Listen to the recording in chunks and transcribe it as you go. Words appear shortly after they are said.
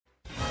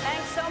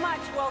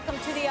welcome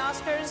to the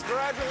Oscars.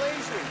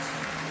 Congratulations.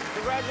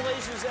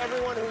 Congratulations to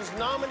everyone who's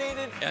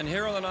nominated. And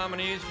here are the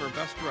nominees for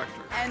Best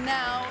Director. And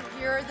now,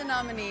 here are the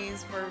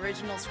nominees for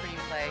Original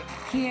Screenplay.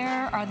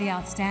 Here are the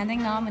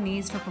outstanding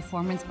nominees for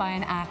performance by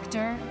an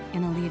actor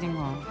in a leading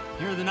role.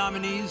 Here are the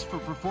nominees for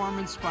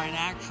performance by an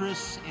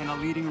actress in a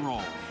leading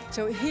role.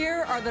 So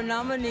here are the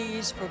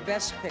nominees for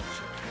Best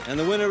Picture. And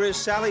the winner is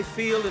Sally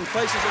Field in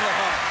Places in the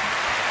Heart.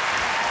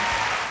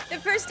 The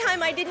first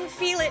time I didn't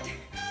feel it,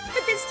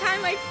 but this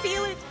time I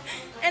feel it.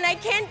 And I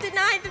can't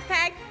deny the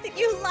fact that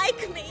you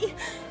like me.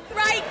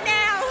 Right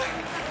now,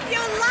 you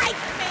like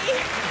me.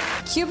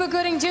 Cuba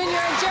Gooding Jr.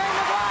 and Jerry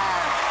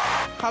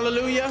Maguire.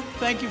 Hallelujah.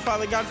 Thank you,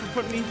 Father God, for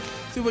putting me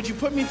through what you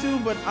put me through,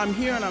 but I'm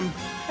here and I'm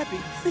happy.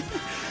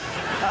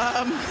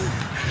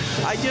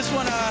 I just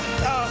want to,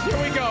 here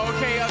we go.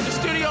 Okay, the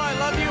studio, I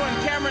love you,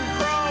 and Cameron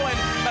Crowe, and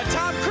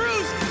Tom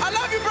Cruise, I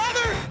love you,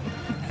 brother.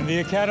 And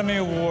the Academy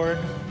Award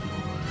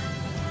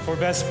for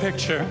Best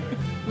Picture.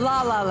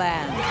 La La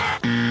Land.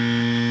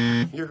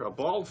 You're a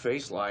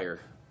bald-faced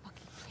liar.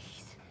 Bucky,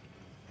 please.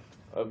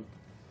 A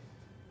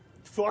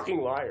fucking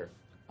liar.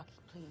 Bucky,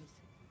 please.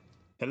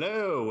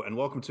 Hello, and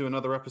welcome to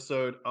another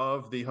episode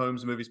of the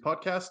Holmes Movies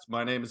Podcast.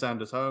 My name is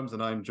Anders Holmes,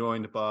 and I'm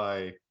joined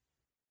by...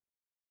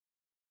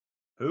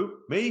 Who?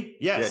 Me?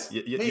 Yes.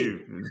 Me.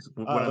 You.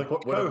 The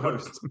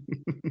co-host.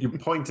 You're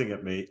pointing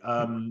at me.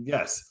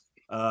 Yes.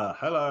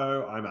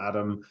 Hello, I'm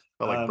Adam.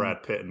 I like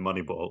Brad Pitt and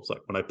Moneyball. It's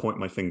like when I point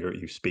my finger at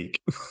you, speak.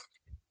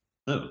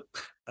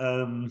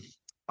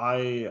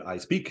 I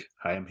speak.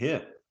 I am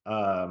here.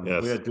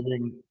 Yes. We are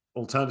doing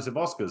alternative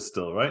Oscars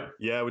still, right?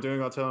 Yeah, we're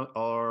doing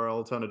our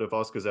alternative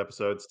Oscars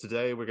episodes.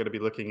 Today we're going to be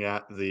looking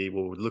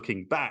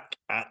back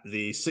at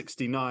the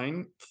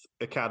 69th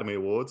Academy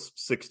Awards.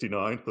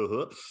 69.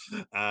 For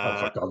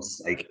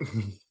God's sake.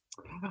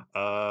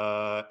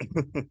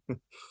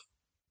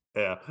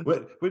 Yeah,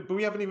 but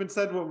we haven't even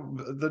said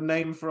what the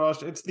name for our.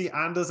 It's the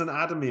Anders and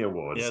Adamy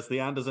Awards. Yes,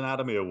 the Anders and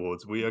Adamy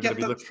Awards. We are going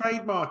to be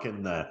trademark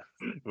in there.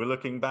 We're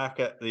looking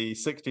back at the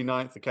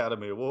 69th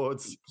Academy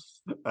Awards.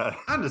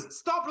 Anders,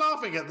 stop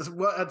laughing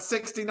at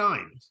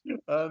 69.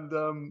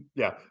 And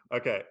yeah,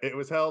 okay. It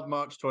was held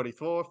March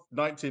 24th,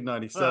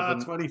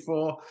 1997.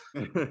 24.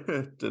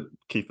 The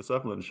Kiefer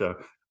Sutherland show.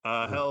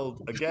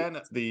 Held again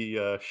at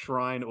the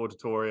Shrine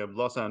Auditorium,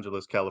 Los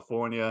Angeles,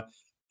 California.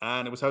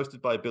 And it was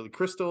hosted by Billy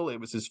Crystal. It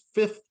was his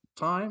 5th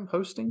time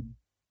hosting.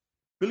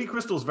 Billy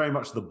Crystal's very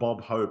much the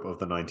Bob Hope of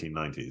the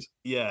 1990s.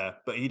 Yeah,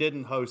 but he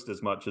didn't host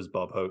as much as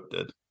Bob Hope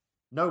did.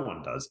 No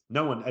one does.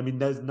 No one. I mean,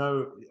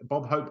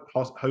 Bob Hope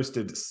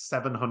hosted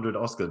 700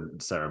 Oscar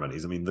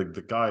ceremonies. I mean,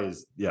 the guy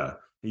is,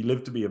 he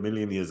lived to be 1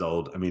 million years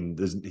old. I mean,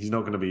 he's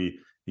not going to be,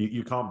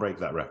 you can't break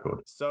that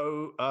record.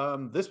 So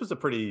this was a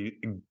pretty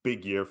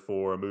big year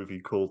for a movie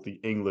called The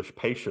English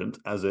Patient,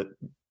 as it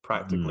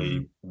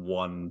practically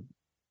won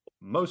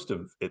most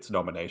of its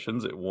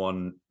nominations. It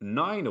won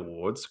 9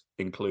 awards,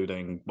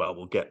 including, well,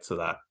 we'll get to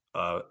that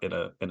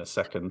in a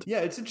second.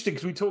 Yeah, it's interesting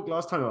because we talked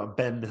last time about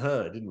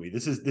Ben-Hur, didn't we?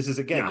 This is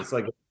again, It's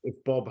like if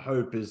Bob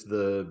Hope is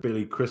the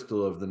Billy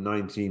Crystal of the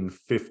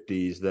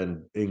 1950s,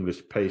 then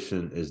English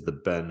Patient is the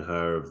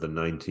Ben-Hur of the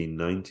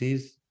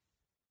 1990s,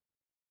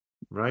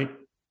 right?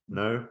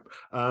 No,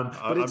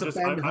 but it's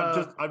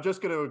I'm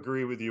just going to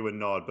agree with you and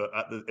nod, but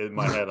in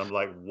my head, I'm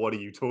like, what are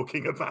you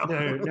talking about?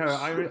 No.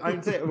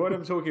 I'm saying what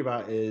I'm talking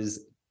about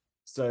is,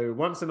 so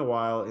once in a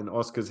while in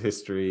Oscars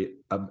history,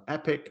 an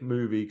epic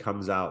movie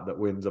comes out that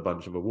wins a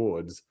bunch of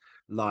awards,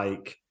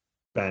 like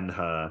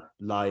Ben-Hur,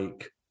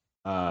 like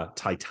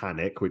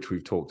Titanic, which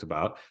we've talked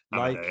about,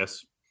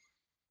 Amadeus.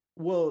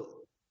 Well,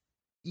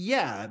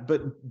 yeah,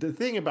 but the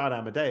thing about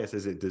Amadeus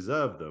is it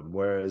deserved them,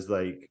 whereas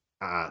like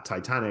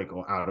Titanic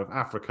or Out of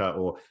Africa,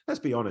 or let's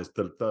be honest,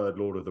 the third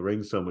Lord of the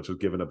Rings film, which was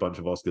given a bunch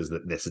of Oscars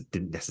that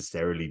didn't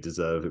necessarily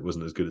deserve. It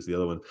wasn't as good as the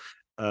other one.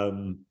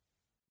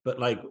 But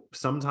like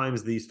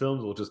sometimes these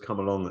films will just come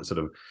along that sort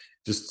of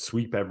just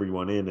sweep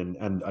everyone in,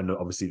 and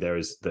obviously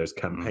there's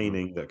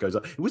campaigning that goes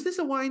on. Was this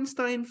a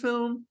Weinstein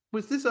film?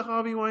 Was this a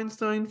Harvey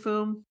Weinstein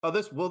film?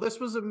 This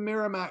was a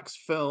Miramax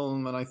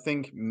film, and I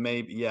think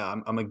maybe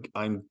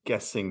I'm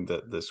guessing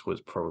that this was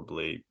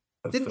probably.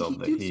 Didn't he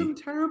do some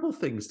terrible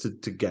things to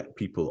get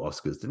people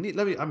Oscars? Didn't he?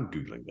 I'm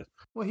googling this.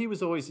 Well, he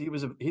was a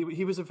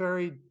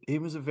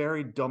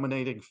very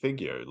dominating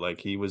figure. Like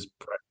he was,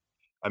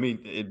 I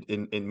mean,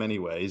 in many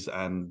ways,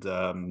 and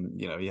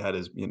he had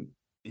his, he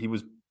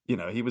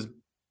had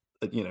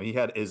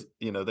his,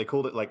 they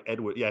called it like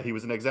Edward. Yeah, he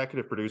was an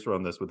executive producer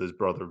on this with his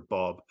brother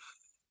Bob,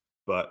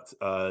 but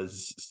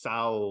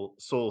Saul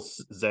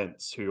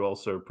Zaentz, who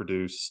also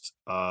produced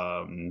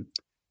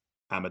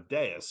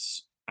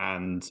Amadeus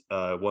and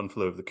One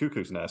Flew Over the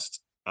Cuckoo's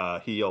Nest,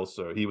 he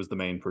was the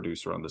main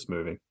producer on this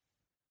movie.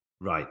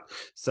 Right.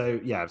 So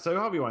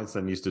Harvey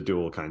Weinstein used to do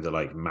all kinds of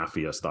like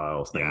mafia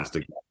style things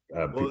to.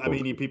 Well, I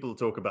mean, people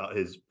talk about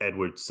his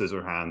Edward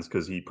Scissorhands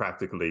because he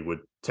practically would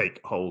take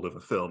hold of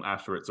a film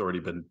after it's already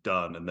been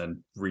done and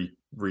then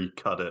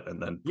recut it and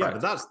then. Yeah,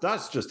 but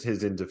that's just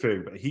his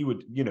interfering. But he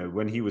would,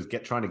 when he was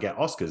trying to get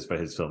Oscars for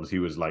his films, he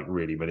was like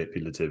really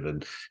manipulative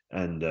and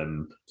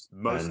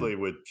mostly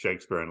with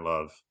Shakespeare in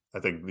Love. I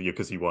think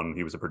because he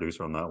was a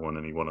producer on that one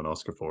and he won an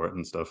Oscar for it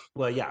and stuff.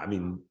 Well, yeah, I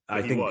mean,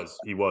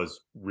 he was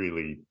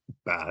really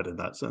bad in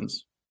that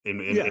sense.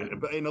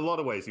 In a lot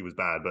of ways, he was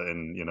bad, but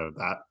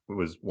that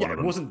was one of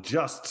them. It wasn't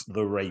just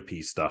the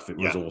rapey stuff. It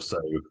was also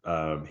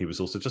he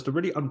was also just a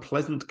really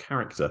unpleasant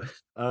character.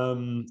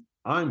 I'm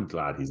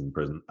glad he's in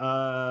prison.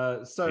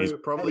 So he's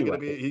probably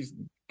going to be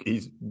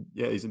he's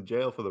in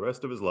jail for the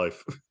rest of his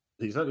life.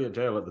 He's only in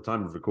jail at the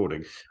time of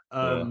recording.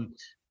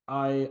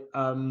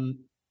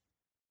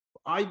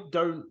 I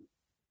don't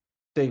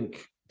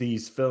think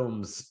these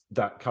films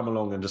that come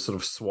along and just sort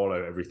of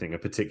swallow everything are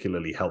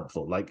particularly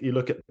helpful. Like you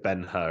look at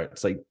Ben-Hur,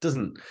 it's like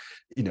doesn't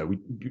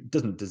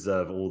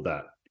deserve all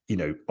that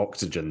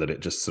oxygen that it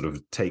just sort of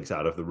takes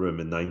out of the room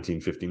in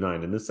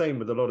 1959. And the same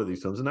with a lot of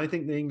these films. And I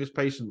think The English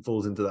Patient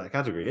falls into that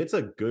category. It's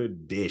a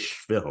good-ish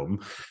film,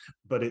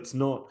 but it's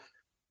not.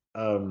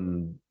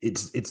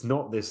 It's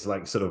not this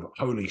like sort of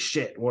holy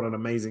shit, what an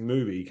amazing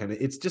movie kind of.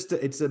 It's just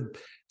it's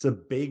a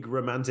big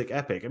romantic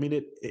epic. I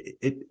mean,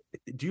 it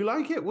do you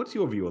like it? What's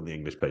your view on The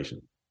English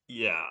Patient?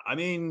 Yeah, I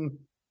mean,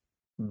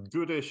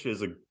 goodish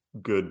is a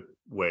good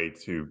way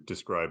to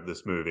describe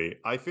this movie.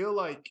 I feel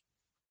like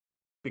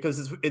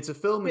because it's a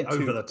film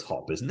over the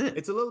top, isn't it?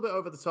 It's a little bit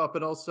over the top,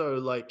 and also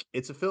like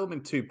it's a film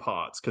in two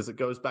parts because it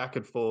goes back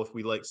and forth.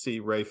 We like see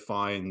Ralph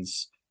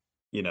Fiennes,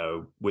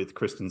 with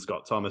Kristen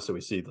Scott Thomas, so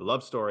we see the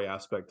love story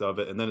aspect of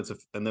it, and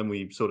then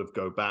we sort of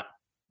go back,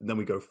 and then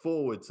we go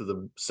forward to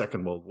the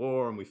Second World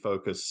War, and we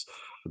focus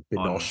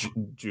on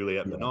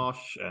Juliette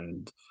Binoche,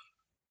 and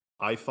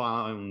I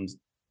found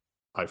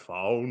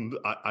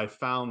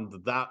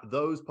that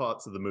those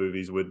parts of the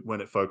movies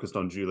when it focused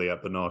on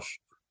Juliette Binoche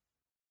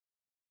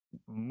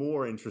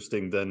more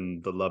interesting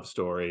than the love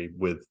story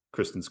with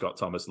Kristen Scott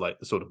Thomas, like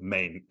the sort of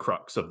main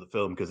crux of the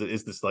film, because it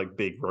is this like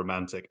big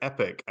romantic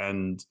epic.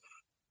 And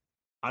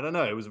I don't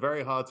know, it was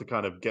very hard to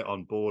kind of get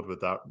on board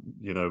with that,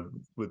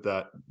 with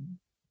that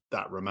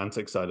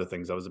romantic side of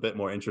things. I was a bit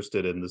more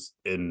interested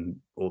in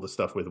all the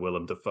stuff with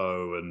Willem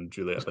Dafoe and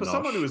Juliette Binoche. For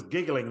someone who was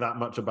giggling that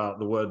much about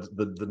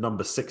the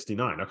number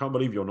 69, I can't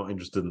believe you're not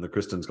interested in the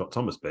Kristen Scott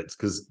Thomas bits,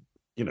 because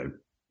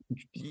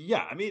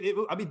Yeah, I mean,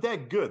 they're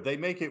good. They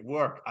make it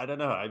work. I don't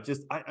know.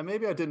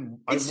 Maybe I didn't.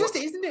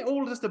 Isn't it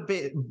all just a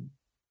bit?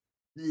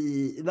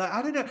 Like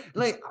I don't know.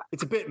 Like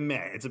it's a bit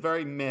meh. It's a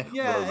very meh.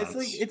 Yeah, romance.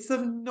 It's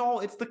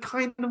the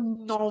kind of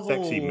novel.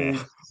 Sexy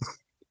meh.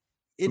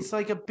 It's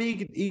like a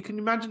big. You can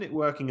imagine it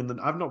working in the.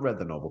 I've not read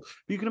the novel,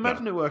 but you can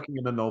imagine it working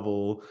in a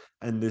novel,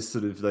 and this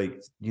sort of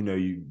like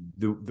the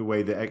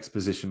way the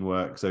exposition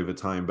works over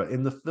time. But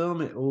in the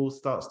film, it all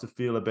starts to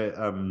feel a bit.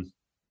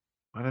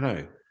 I don't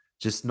know.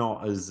 Just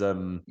not as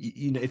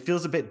it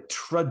feels a bit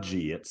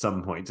trudgy at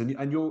some points,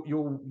 and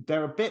you're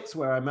there are bits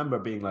where I remember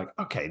being like,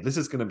 okay, this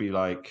is going to be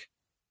like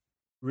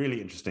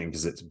really interesting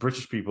because it's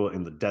British people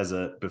in the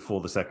desert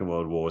before the Second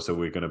World War, so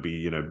we're going to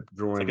be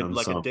drawing on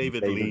like some a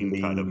David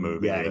Lean kind of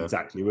movie. Yeah,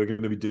 exactly. We're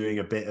going to be doing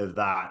a bit of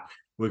that.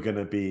 We're going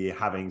to be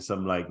having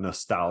some like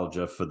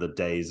nostalgia for the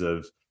days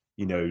of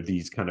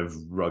these kind of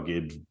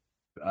rugged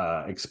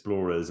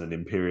explorers and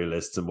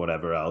imperialists and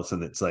whatever else,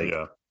 and it's like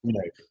a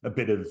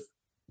bit of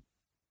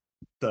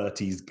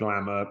 30s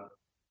glamour,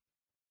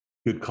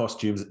 good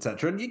costumes,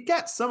 etc. And you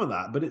get some of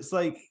that, but it's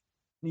like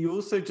you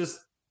also just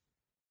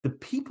the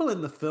people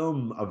in the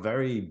film are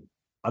very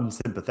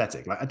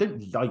unsympathetic. Like I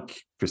don't like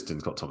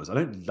Kristen Scott Thomas. I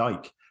don't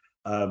like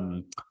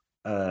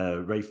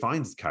Ralph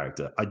Fiennes'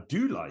 character. I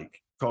do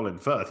like Colin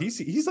Firth.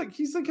 He's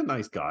like a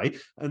nice guy.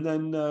 And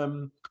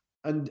then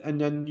and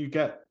then you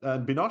get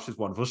Binoche is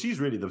wonderful. She's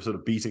really the sort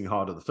of beating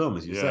heart of the film,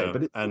 as you say.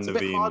 But it's a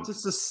bit hard to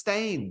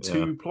sustain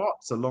two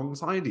plots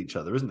alongside each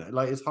other, isn't it?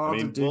 Like it's hard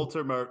to do.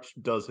 Walter Murch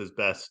does his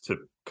best to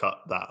cut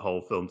that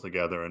whole film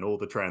together, and all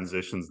the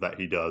transitions that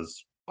he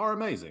does are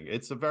amazing.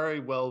 It's a very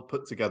well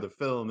put together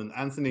film, and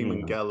Anthony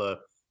Minghella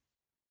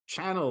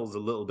channels a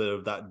little bit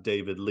of that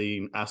David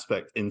Lean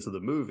aspect into the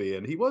movie,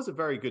 and he was a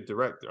very good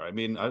director. I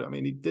mean,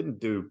 he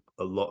didn't do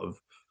a lot of.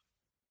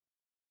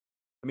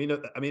 I mean,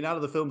 out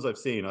of the films I've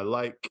seen, I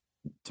like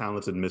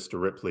Talented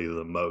Mr. Ripley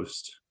the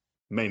most,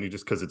 mainly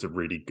just because it's a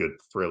really good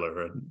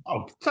thriller. And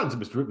Talented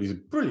Mr. Ripley is a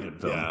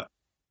brilliant film. Yeah,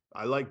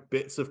 I like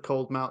bits of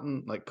Cold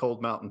Mountain. Like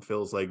Cold Mountain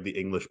feels like The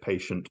English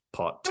Patient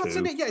Part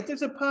 2.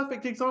 There's a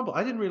perfect example.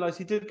 I didn't realize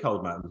he did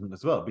Cold Mountain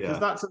as well, because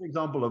that's an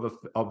example of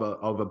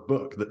a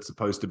book that's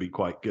supposed to be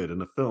quite good,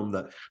 and a film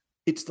that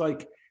it's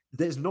like.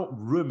 There's not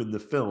room in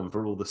the film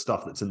for all the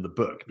stuff that's in the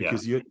book,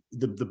 because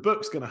the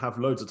book's going to have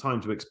loads of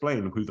time to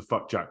explain who the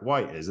fuck Jack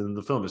White is, and in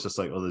the film it's just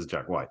like, oh, there's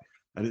Jack White,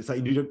 and it's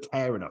like you don't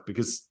care enough,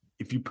 because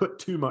if you put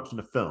too much in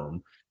a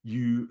film,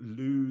 you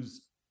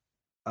lose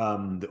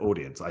the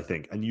audience, I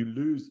think, and you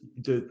lose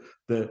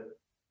the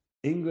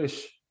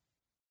English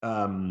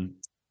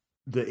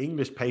the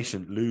English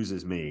Patient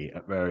loses me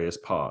at various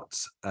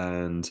parts,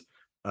 and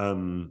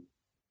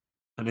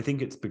I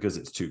think it's because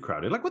it's too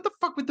crowded. Like, what the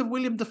fuck with the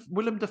Willem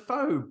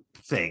Dafoe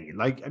thing?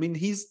 Like, I mean,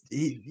 he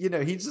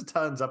just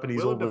turns up and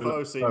he's Willem all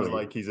Dafoe seems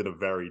like he's in a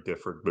very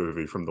different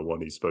movie from the one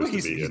he's supposed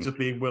to be in. He's just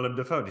being Willem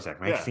Dafoe. And he's like,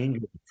 my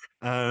finger.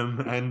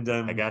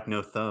 I got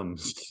no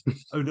thumbs.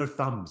 Oh, no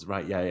thumbs.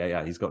 Right.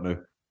 Yeah. He's got no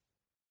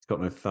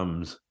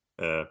thumbs.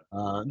 Yeah.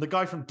 The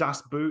guy from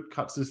Das Boot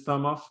cuts his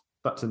thumb off.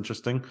 That's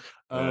interesting.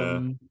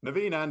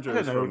 Naveen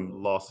Andrews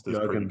from Lost is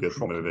pretty good in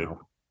the movie.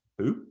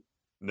 Who?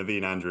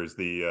 Naveen Andrews,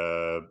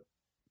 the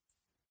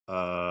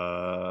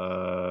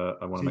I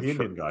want to make the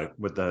sure Indian guy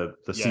with the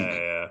Sikh.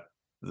 Yeah.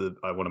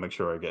 I want to make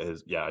sure I get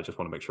his. Yeah, I just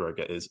want to make sure I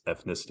get his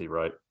ethnicity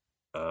right.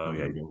 You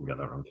don't get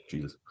that wrong.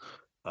 Jesus.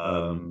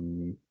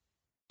 2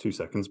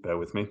 seconds. Bear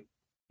with me.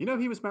 You know,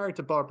 he was married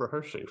to Barbara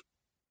Hershey.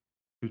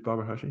 Who's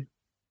Barbara Hershey?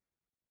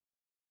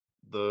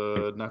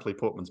 The Natalie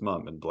Portman's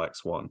mum in Black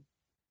Swan.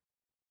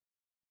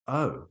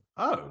 Oh,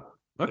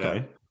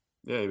 okay.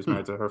 Yeah, he was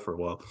married to her for a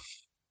while.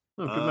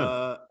 Oh, good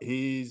man.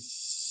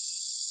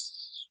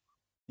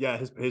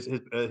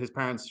 His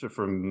parents are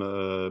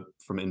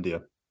from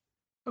India.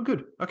 Oh,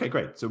 good. Okay,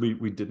 great. So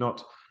we did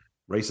not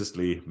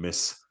racistly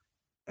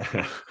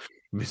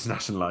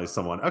misnationalize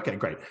someone. Okay,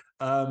 great.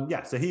 So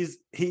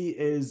he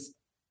is.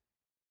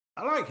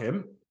 I like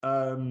him,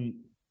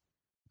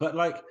 but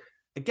like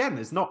again,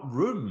 there's not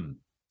room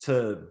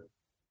to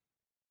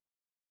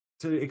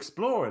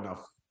explore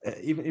enough.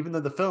 Even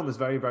though the film is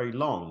very, very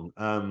long,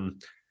 I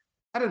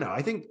don't know.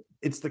 I think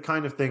it's the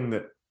kind of thing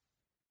that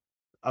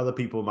other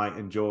people might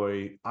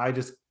enjoy. I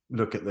just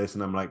look at this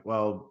and I'm like,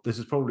 well, this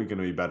is probably going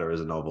to be better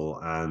as a novel,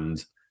 and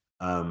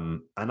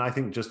I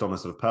think just on a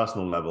sort of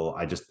personal level,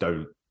 I just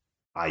don't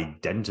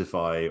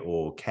identify with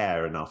or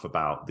care enough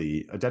about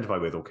the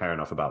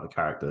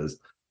characters.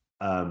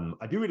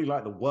 I do really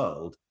like the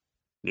world,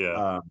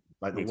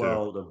 like the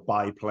world of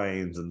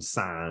biplanes and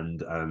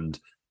sand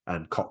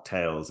and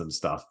cocktails and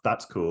stuff.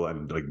 That's cool,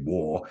 and like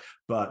war,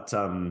 but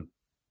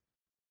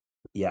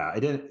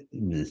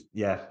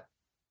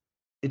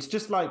it's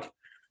just like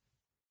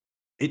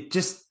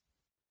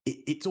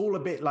it's all a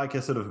bit like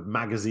a sort of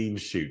magazine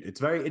shoot.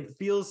 It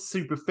feels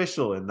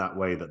superficial in that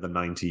way that the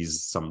 90s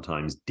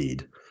sometimes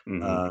did.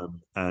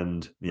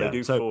 And yeah,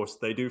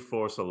 they do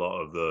force a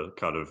lot of the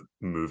kind of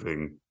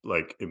moving,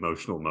 like,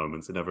 emotional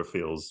moments. It never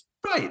feels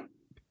right.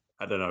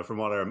 I don't know. From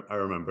what I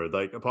remember,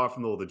 like, apart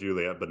from all the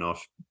Juliette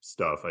Binoche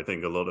stuff, I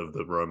think a lot of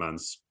the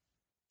romance,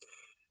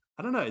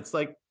 I don't know. It's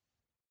like,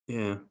 I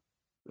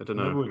don't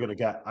know. I think we're gonna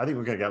get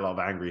a lot of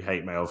angry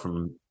hate mail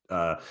from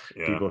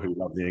people who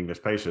love The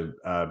English Patient,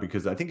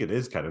 because I think it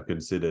is kind of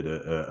considered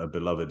a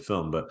beloved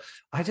film. But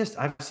I've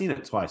seen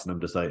it twice, and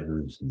I'm just like,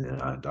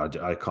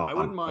 I can't. I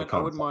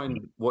wouldn't mind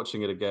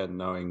watching it again,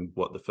 knowing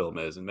what the film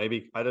is, and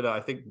maybe, I don't know.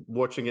 I think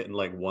watching it in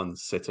like one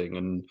sitting,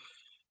 and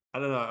I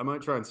don't know. I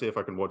might try and see if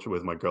I can watch it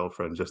with my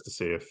girlfriend just to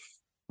see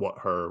what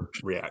her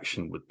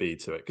reaction would be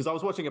to it. Because I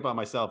was watching it by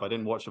myself. I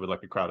didn't watch it with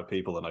like a crowd of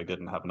people, and I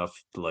didn't have enough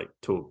to like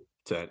talk.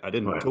 I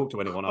didn't talk to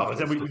anyone else.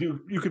 Then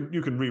you can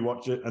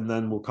rewatch it, and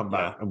then we'll come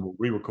back and we'll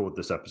re-record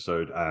this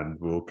episode, and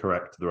we'll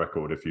correct the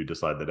record if you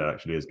decide that it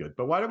actually is good.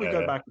 But why don't we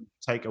go back and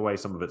take away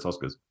some of its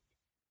Oscars?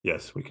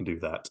 Yes, we can do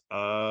that.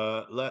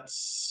 Let's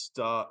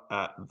start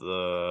at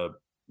the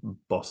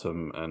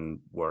bottom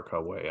and work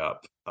our way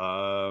up.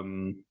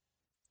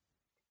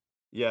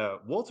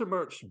 Walter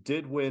Murch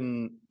did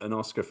win an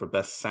Oscar for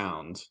Best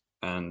Sound,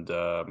 and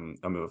I mean,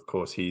 of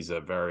course, he's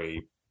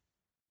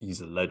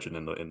a legend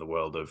in the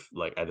world of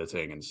like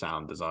editing and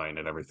sound design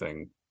and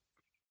everything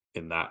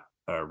in that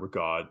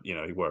regard. You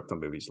know, he worked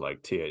on movies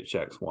like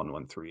THX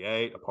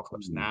 1138,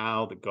 Apocalypse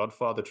Now, The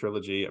Godfather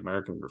trilogy,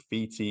 American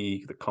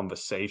Graffiti, The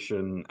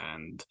Conversation,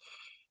 and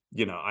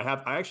you know, I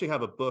actually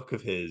have a book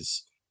of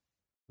his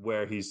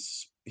where he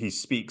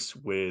speaks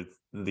with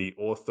the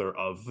author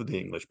of The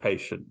English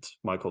Patient,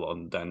 Michael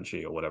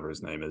Ondaatje, or whatever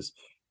his name is.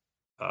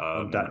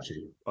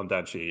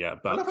 Ondaatje, yeah.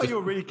 But I love how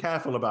you're really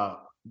careful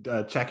about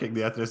checking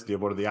the ethnicity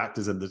of one of the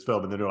actors in this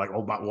film, and then you're like,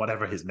 oh, but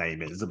whatever his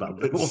name is about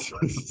the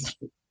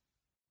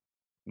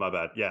My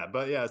bad. Yeah,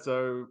 but yeah,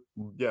 so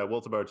yeah,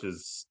 Walter Murch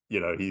is, you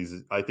know,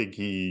 I think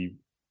he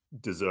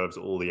deserves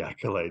all the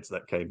accolades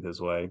that came his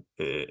way.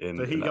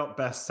 So he got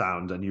Best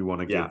Sound, and you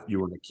want to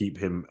keep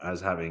him as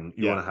having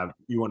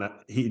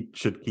he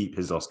should keep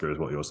his Oscar, is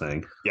what you're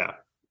saying. Yeah.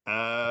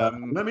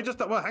 Let me just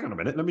hang on a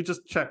minute. Let me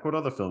just check what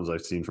other films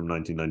I've seen from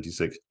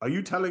 1996. Are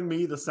you telling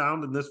me the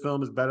sound in this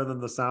film is better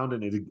than the sound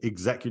in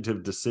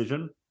Executive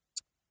Decision?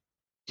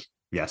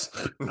 Yes.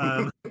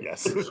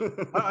 Yes.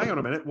 Hang on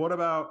a minute. What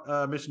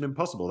about Mission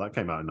Impossible? That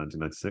came out in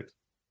 1996.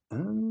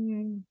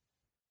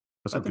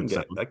 Does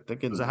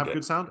it have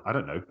good sound? I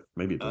don't know.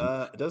 Maybe it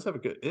doesn't. It does have a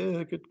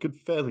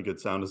fairly good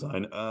sound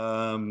design.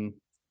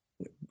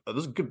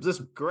 There's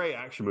great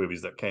action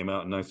movies that came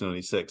out in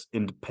 1996.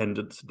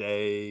 Independence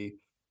Day.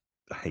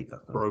 I hate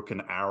that film.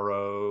 Broken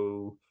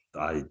Arrow.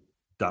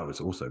 That was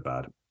also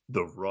bad.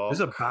 The Rock. This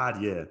is a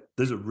bad year.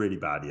 This is a really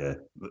bad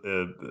year.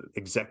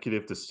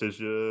 Executive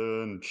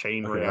Decision,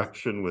 Chain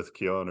Reaction with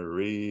Keanu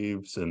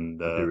Reeves,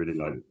 and I do really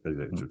like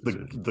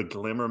the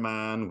Glimmer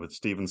Man with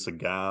Steven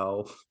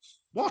Seagal.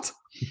 What?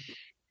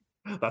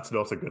 That's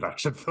not a good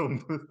action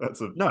film.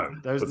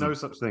 There's no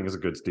such thing as a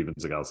good Steven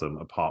Seagal film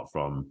apart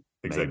from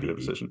Executive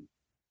Decision.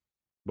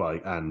 Well,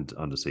 and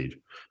Under Siege.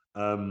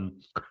 Yeah.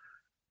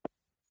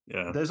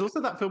 There's also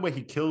that film where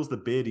he kills the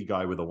beardy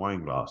guy with a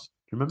wine glass. Do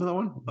you remember that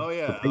one? Oh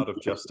yeah, Out for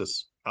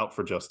Justice. Out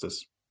for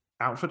Justice?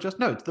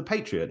 No, it's The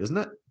Patriot, isn't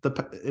it?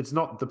 It's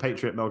not The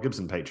Patriot, Mel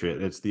Gibson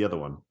Patriot. It's the other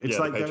one. It's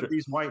like there are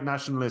these white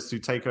nationalists who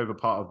take over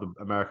part of the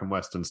American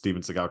West, and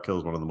Steven Seagal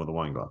kills one of them with a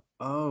wine glass.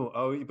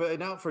 Oh, but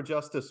in Out for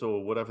Justice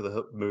or whatever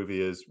the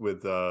movie is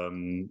with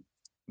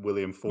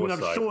William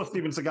Forsythe. I'm sure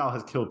Steven Seagal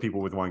has killed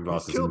people with wine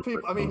glasses. He's killed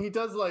people. I mean, he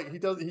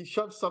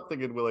shoves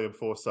something in William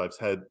Forsythe's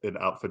head in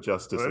Out for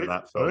Justice in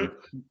that film.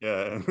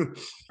 Yeah.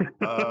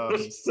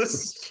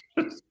 This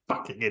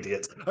fucking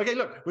idiot. Okay,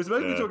 look, we're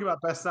supposed to be talking about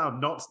best sound,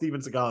 not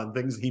Steven Seagal and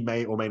things he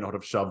may or may not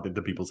have shoved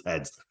into people's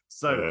heads.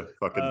 So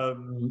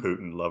fucking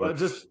Putin lover.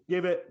 Just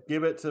give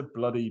it to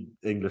bloody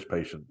English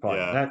Patient. Fine.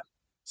 Yeah.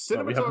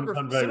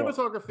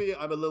 Cinematography,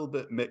 I'm a little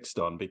bit mixed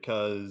on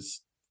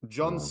because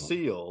John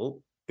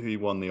Seale, he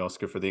won the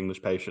Oscar for The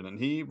English Patient, and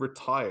he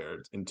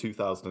retired in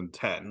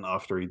 2010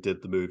 after he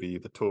did the movie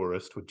The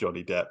Tourist with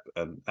Johnny Depp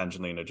and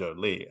Angelina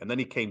Jolie, and then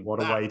he came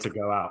What a way to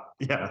go out.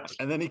 Yeah.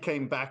 And then he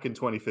came back in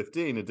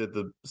 2015 and did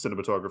the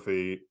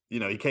cinematography.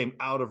 He came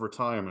out of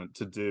retirement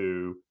to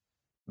do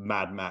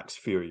Mad Max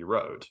Fury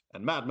Road,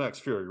 and Mad Max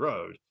Fury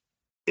Road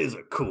is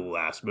a cool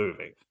ass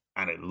movie.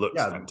 And it looks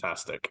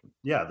fantastic.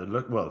 Yeah,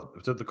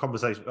 the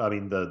conversation. I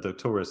mean, the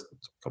tourist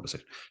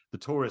conversation. The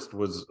tourist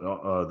was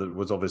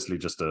obviously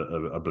just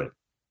a blip.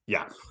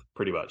 Yeah,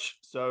 pretty much.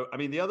 So, I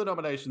mean, the other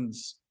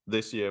nominations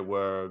this year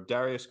were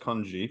Darius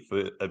Khondji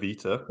for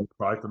Evita,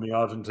 Cry for Me,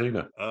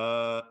 Argentina.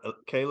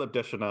 Caleb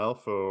Deschanel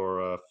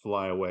for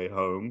Fly Away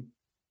Home,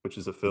 which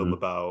is a film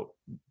about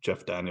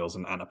Jeff Daniels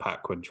and Anna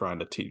Paquin trying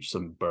to teach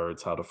some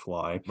birds how to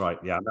fly. Right.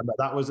 Yeah.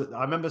 I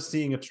remember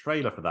seeing a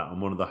trailer for that on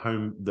one of the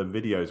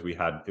videos we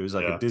had. It was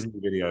like a Disney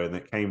video, and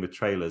it came with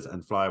trailers.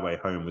 And Fly Away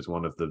Home was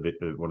one of the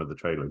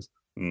trailers.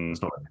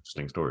 It's not an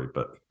interesting story,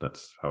 but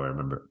that's how I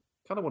remember it.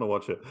 Kind of want to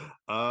watch it.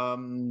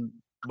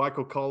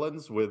 Michael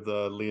Collins with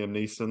Liam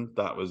Neeson.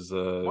 That was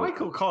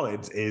Michael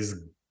Collins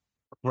is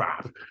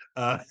crap.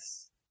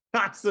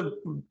 That's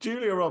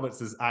Julia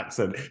Roberts'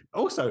 accent.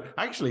 Also,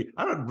 actually,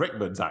 Alan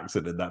Rickman's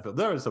accent in that film.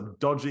 There are some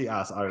dodgy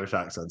ass Irish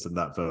accents in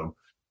that film,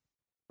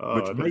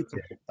 which make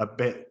it a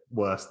bit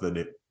worse than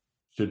it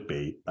should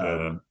be.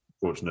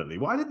 Fortunately,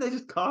 why didn't they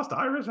just cast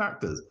Irish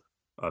actors?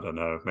 I don't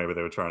know. Maybe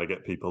they were trying to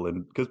get people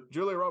in, because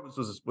Julia Roberts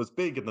was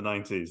big in the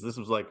 90s. This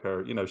was like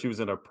her, she was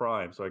in her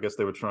prime. So I guess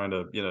they were trying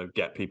to,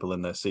 get people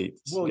in their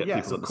seats. Well,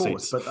 yes, of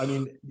course. But I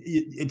mean,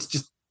 it's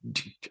just,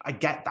 I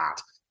get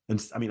that.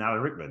 And I mean,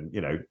 Alan Rickman,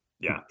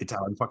 yeah, it's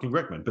Alan fucking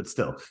Rickman, but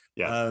still.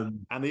 Yeah.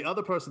 And the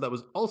other person that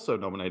was also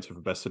nominated for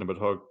best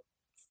cinematography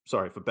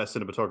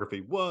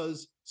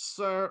was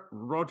Sir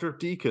Roger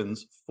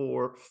Deakins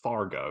for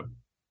Fargo.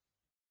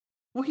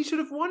 Well, he should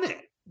have won it.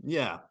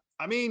 Yeah.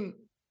 I mean,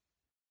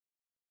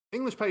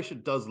 English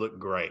Patient does look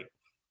great.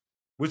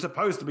 We're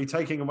supposed to be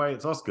taking away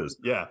its Oscars.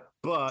 Yeah,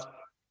 but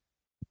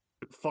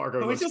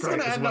Fargo looks great as well. We're just going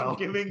to end up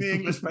giving the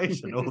English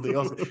Patient all the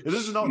Oscars.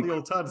 This is not the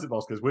alternative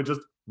Oscars. We're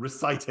just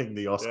reciting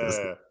the Oscars.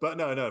 Yeah. But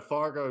no,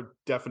 Fargo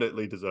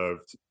definitely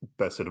deserved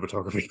best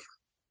cinematography.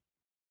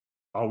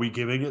 Are we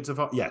giving it to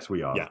Fargo? Yes,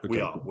 we are. Yeah,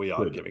 okay. we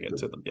are giving it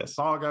to them, yes.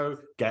 Fargo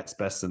gets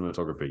best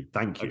cinematography.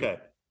 Thank you. Okay,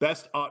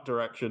 best art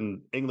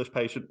direction, English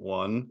Patient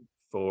won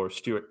for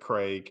Stuart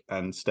Craig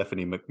and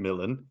Stephanie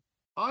McMillan.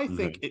 I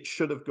think it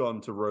should have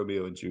gone to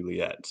Romeo and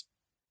Juliet.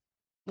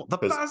 What, the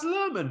Baz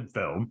Luhrmann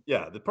film?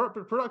 Yeah, the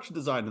production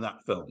design in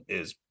that film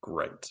is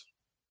great.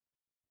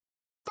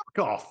 Fuck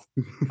off.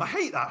 I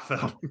hate that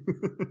film.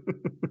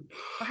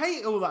 I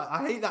hate all that.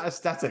 I hate that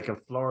aesthetic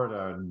of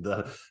Florida and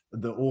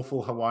the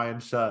awful Hawaiian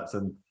shirts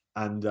and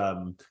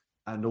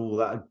all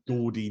that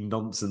gaudy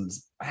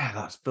nonsense.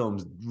 That film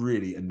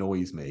really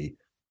annoys me.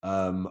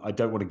 I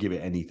don't want to give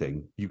it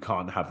anything. You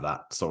can't have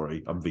that.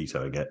 Sorry, I'm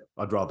vetoing it.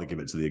 I'd rather give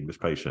it to The English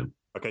Patient.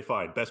 Okay,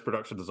 fine. Best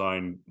production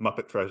design,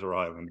 Muppet Treasure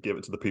Island. Give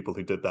it to the people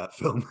who did that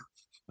film.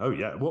 Oh,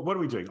 yeah. What are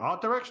we doing?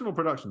 Art direction or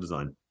production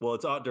design? Well,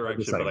 it's art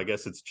direction, but I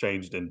guess it's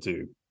changed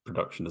into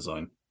production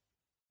design.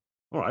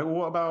 All right.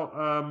 Well,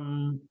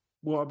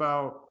 what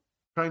about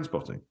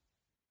Trainspotting?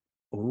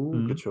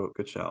 Oh,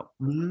 good shout.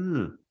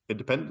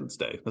 Independence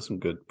Day. That's some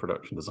good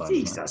production design.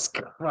 Jesus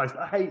Christ,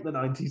 I hate the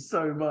 90s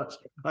so much.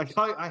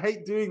 I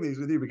hate doing these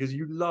with you because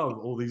you love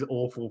all these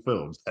awful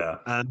films. Yeah.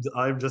 And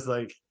I'm just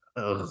like,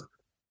 ugh.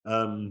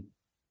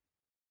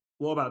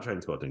 What about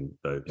Trainspotting,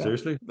 though? Yeah.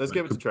 Seriously? Let's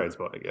give it to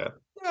Trainspotting, yeah.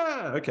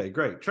 Yeah, okay,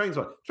 great.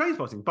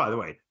 Trainspotting, by the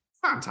way,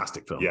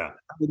 fantastic film. Yeah,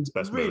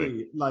 best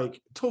really,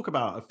 movie. Talk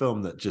about a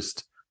film that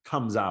just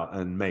comes out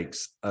and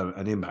makes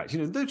an impact.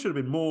 There should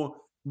have been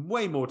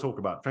way more talk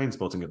about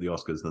Trainspotting at the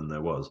Oscars than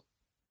there was.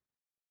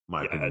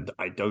 My opinion.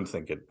 I don't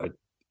think it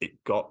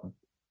got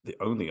the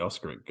only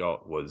Oscar it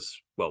got was,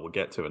 well, we'll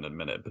get to it in a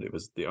minute, but it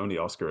was the only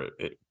Oscar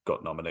it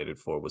got nominated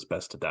for was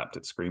Best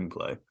Adapted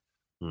Screenplay.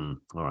 All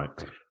right,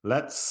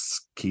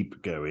 let's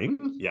keep going.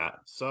 Yeah.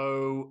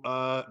 So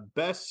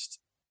best.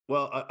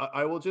 Well,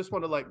 I will just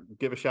want to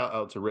give a shout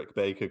out to Rick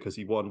Baker because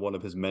he won one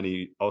of his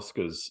many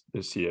Oscars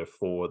this year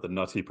for The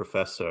Nutty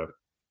Professor.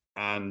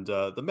 And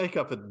the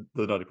makeup of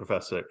The Nutty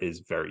Professor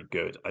is very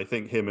good. I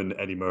think him and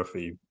Eddie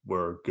Murphy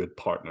were good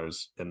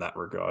partners in that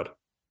regard.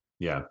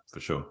 Yeah, for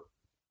sure.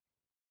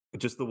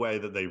 Just the way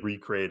that they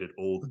recreated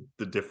all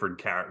the different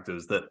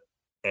characters that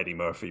Eddie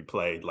Murphy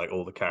played, like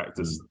all the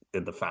characters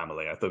in the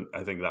family. I think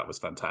that was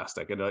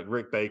fantastic. And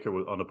Rick Baker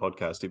was on a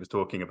podcast, he was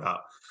talking about,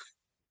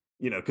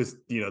 because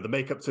the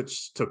makeup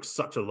took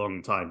such a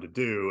long time to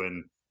do,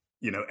 and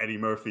Eddie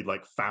Murphy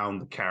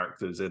found the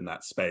characters in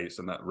that space,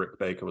 and that Rick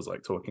Baker was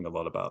talking a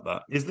lot about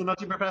that. Is The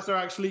Nutty Professor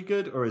actually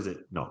good, or is it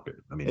not good?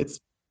 I mean, it's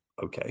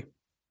okay.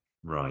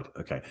 Right.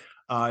 Okay.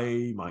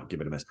 I might give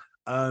it a miss.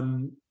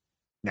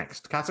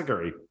 Next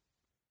category.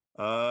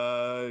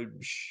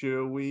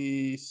 Shall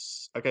we?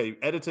 Okay,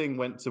 editing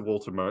went to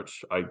Walter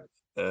Murch.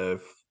 Yeah.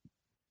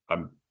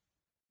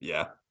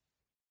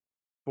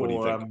 What do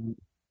you think?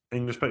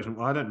 English Patient.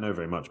 Well, I don't know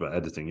very much about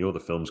editing. You're the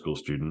film school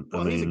student.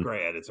 Well, he's a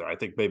great editor. I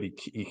think maybe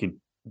he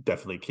can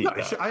definitely keep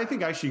that. I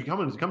think actually,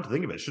 come to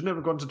think of it, shouldn't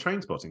have gone to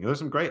Trainspotting. There's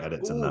some great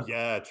edits in there.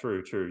 Yeah,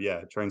 true.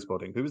 Yeah,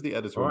 Trainspotting. Who was the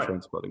editor on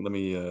Trainspotting? Let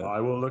me.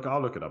 I'll look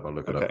it up.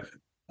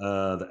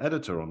 The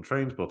editor on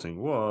Trainspotting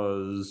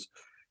was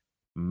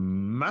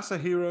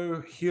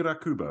Masahiro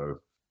Hirakubo,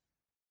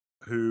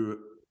 who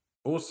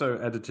also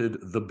edited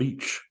The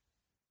Beach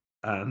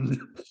and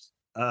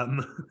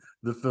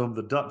the film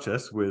The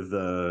Duchess with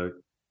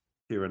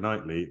Keira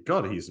Knightley.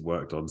 God, he's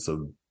worked on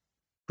some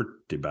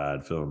pretty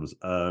bad films.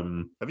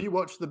 Have you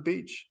watched The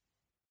Beach?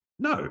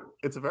 No.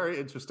 It's a very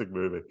interesting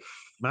movie.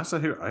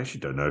 Masahiro, I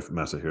actually don't know if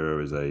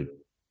Masahiro is a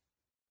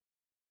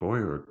boy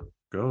or a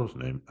girl's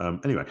name.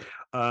 Anyway,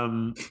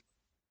 in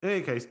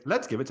any case,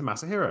 let's give it to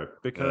Masahiro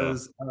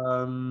because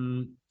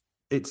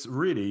it's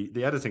really,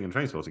 the editing and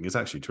Trainspotting is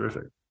actually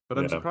terrific. But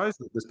I'm surprised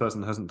that this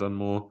person hasn't done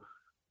more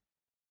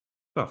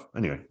stuff.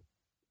 Anyway,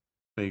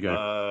 there you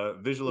go.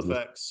 Visual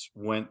effects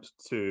went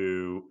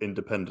to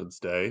Independence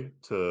Day,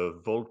 to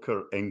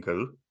Volker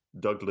Enkel,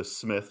 Douglas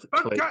Smith,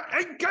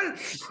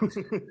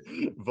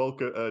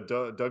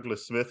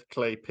 Douglas Smith,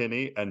 Clay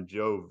Pinney, and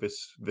Joe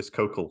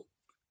Viscosil.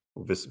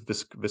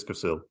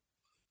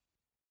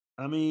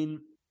 I mean,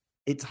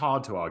 it's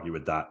hard to argue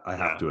with that, I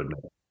have to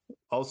admit.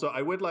 Also,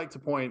 I would like to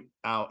point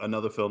out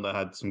another film that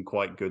had some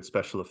quite good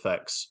special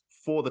effects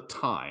for the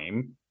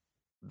time.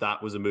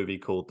 That was a movie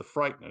called The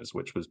Frighteners,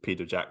 which was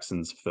Peter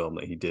Jackson's film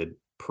that he did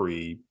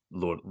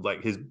pre-Lord,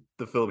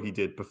 the film he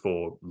did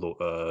before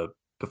Lord of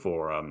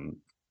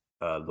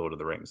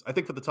the Rings. I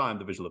think for the time,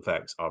 the visual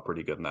effects are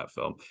pretty good in that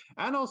film.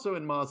 And also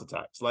in Mars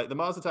Attacks. The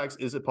Mars Attacks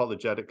is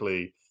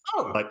apologetically...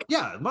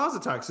 Mars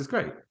Attacks is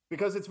great.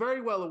 Because it's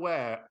very well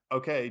aware,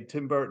 okay,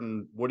 Tim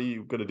Burton, what are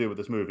you going to do with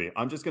this movie?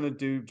 I'm just going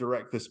to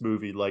direct this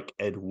movie like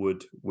Ed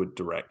Wood would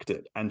direct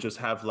it and just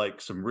have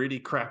some really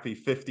crappy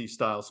 50s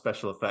style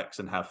special effects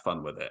and have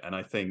fun with it. And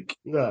I think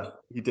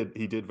he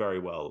did very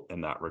well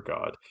in that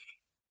regard.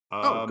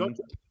 Gotcha.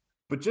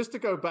 But just to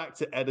go back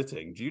to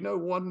editing, do you know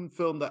one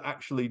film that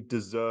actually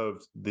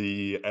deserved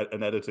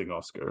an editing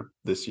Oscar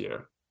this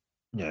year?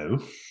 No.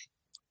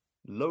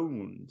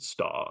 Lone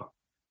Star.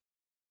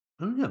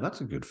 Oh, yeah, that's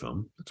a good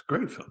film. That's a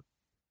great film.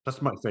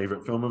 That's my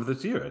favorite film of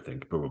this year, I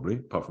think, probably,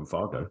 apart from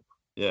Fargo.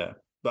 Yeah.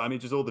 But I mean,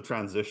 just all the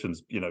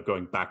transitions,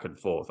 going back and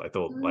forth. I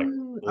thought,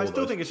 I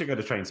still think it should go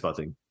to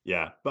Trainspotting.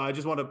 Yeah. But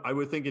I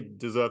would think it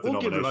deserved the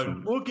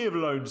nomination. We'll give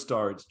Lone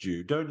Star its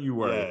due. Don't you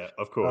worry. Yeah,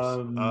 of course.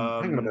 Hang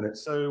on a minute.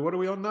 So, what are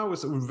we on now?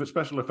 With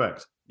special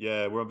effects?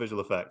 Yeah, we're on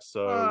visual effects.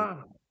 So.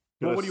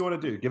 What do you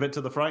want to do? Give it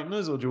to the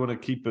Frighteners, or do you want to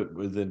keep it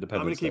with Independence Day?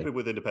 I'm going to keep it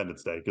with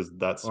Independence Day because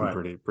that's some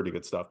pretty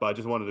good stuff. But I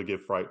just wanted to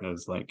give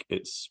Frighteners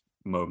its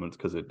moment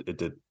because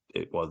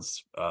it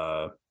was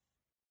a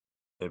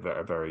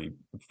very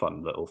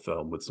fun little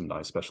film with some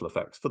nice special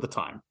effects for the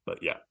time. But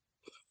yeah,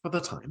 for the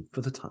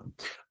time.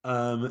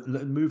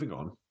 Moving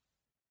on.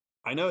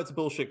 I know it's a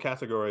bullshit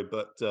category,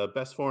 but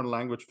best foreign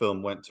language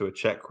film went to a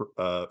Czech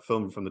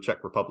film from the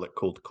Czech Republic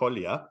called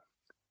Kolya,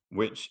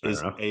 which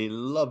is a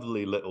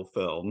lovely little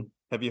film.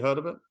 Have you heard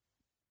of it?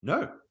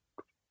 No.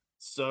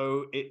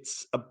 So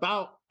it's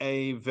about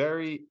a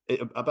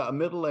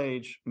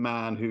middle-aged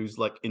man who's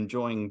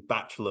enjoying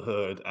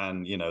bachelorhood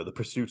and, the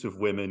pursuit of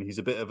women. He's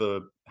a bit of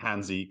a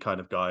handsy kind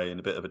of guy and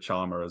a bit of a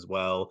charmer as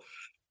well.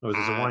 Oh, is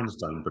this a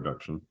Weinstein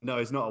production? No,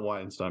 it's not a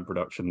Weinstein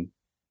production.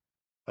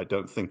 I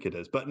don't think it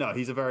is. But no,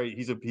 he's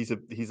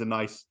a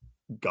nice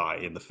guy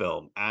in the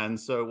film. And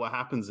so what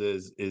happens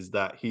is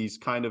that he's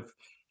kind of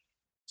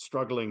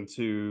struggling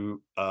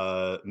to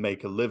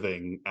make a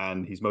living,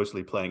 and he's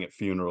mostly playing at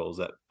funerals,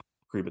 at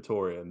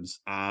crematoriums.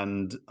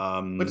 And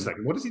wait a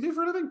second, what does he do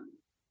for a living?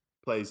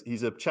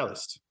 He's a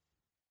cellist.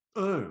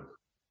 Oh,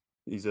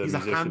 he's a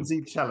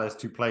handsy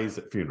cellist who plays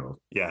at funerals.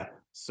 Yeah.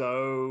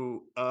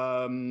 So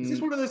Is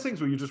this one of those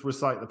things where you just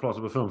recite the plot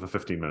of a film for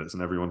 15 minutes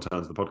and everyone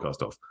turns the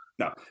podcast off?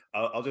 No,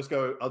 I'll just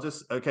go.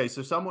 Okay.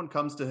 So someone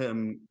comes to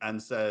him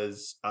and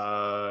says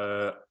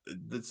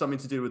it's something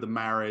to do with the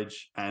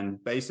marriage,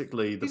 and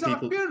basically the He's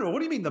people. at a funeral. What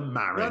do you mean the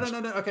marriage?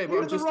 No. Okay,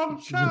 you're in the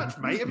wrong church,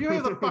 mate. If you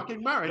hear the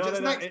fucking marriage, it's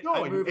next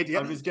door. You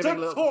idiot. I was giving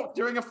Don't talk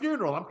during a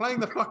funeral. I'm playing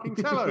the fucking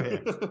cello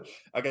here.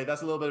 Okay,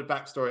 that's a little bit of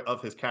backstory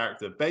of his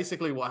character.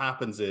 Basically, what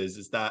happens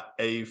is that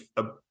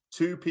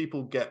two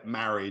people get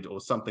married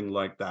or something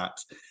like that,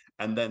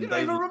 and then you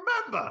they don't even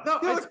remember. No,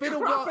 You're it's been a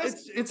while.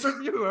 It's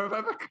reviewer I've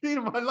ever seen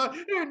in my life.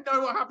 You don't know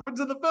what happens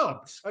in the film.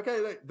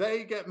 Okay,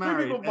 they get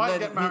married. People might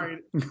get married.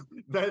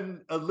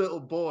 Then a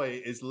little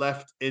boy is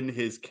left in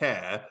his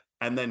care,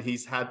 and then he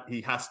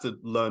has to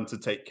learn to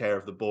take care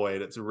of the boy,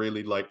 and it's a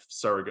really like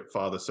surrogate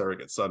father,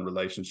 surrogate son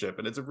relationship,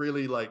 and it's a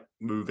really like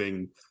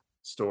moving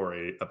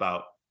story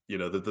about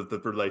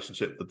the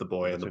relationship that the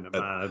boy and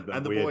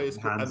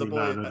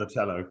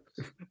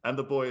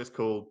the boy is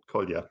called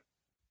Kolya.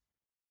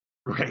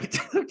 Great.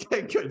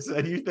 Okay, good. So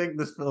you think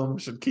this film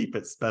should keep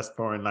its Best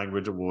Foreign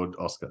Language Award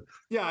Oscar?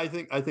 Yeah, I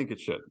think it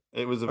should.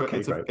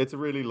 It's a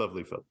really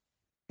lovely film.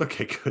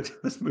 Okay, good.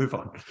 Let's move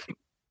on.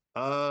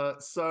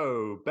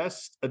 So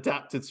Best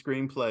Adapted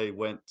Screenplay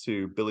went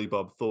to Billy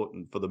Bob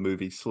Thornton for the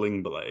movie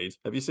Sling Blade.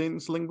 Have you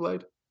seen Sling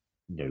Blade?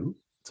 No.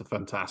 It's a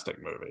fantastic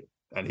movie,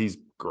 and he's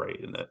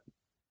great in it.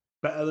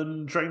 Better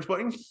than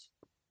Trainspotting?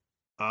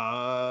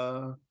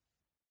 No.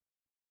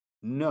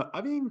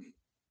 I mean,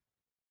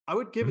 I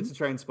would give it to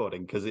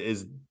Trainspotting because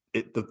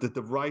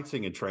the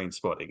writing in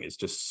Trainspotting is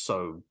just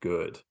so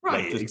good.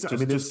 Right, like,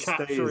 exactly.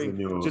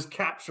 Just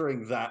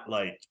capturing that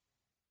like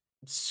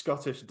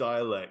Scottish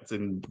dialect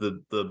and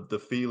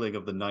the feeling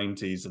of the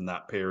 90s in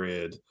that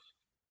period.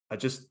 I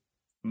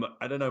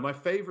don't know. My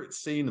favorite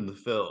scene in the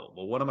film,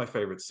 or one of my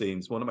favorite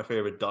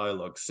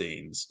dialogue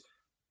scenes,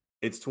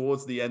 it's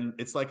towards the end.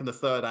 It's like in the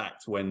third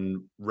act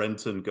when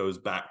Renton goes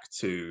back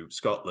to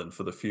Scotland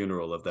for the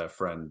funeral of their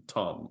friend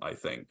Tom, I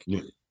think.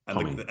 Yeah.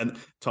 And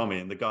Tommy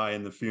and the guy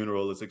in the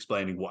funeral is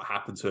explaining what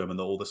happened to him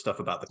and all the stuff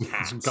about the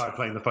cats. Some guy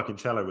playing the fucking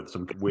cello with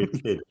some weird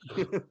kid.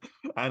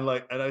 and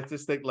I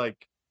just think like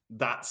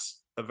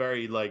that's a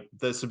very like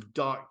there's some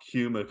dark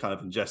humor kind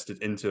of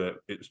ingested into it,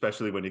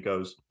 especially when he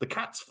goes, "The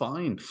cat's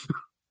fine."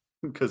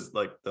 Because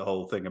like the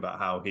whole thing about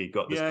how he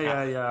got this cat.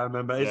 I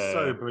remember. It's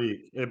so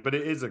bleak, but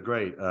it is a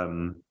great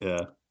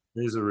it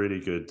is a really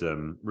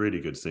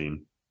good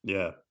scene.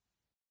 Yeah,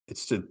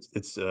 it's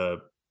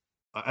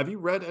have you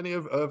read any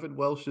of Irvin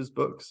Welsh's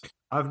books?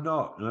 I've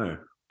not, no,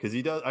 because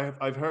he does.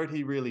 I've heard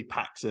he really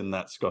packs in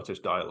that Scottish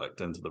dialect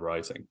into the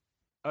writing.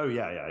 Oh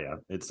yeah.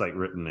 It's like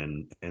written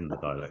in the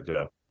dialect.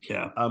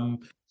 Yeah.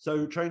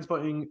 So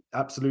Trainspotting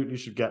absolutely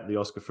should get the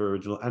Oscar for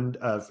original and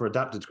for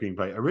adapted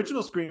screenplay.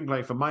 Original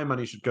screenplay, for my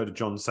money, should go to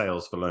John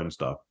Sayles for Lone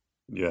Star.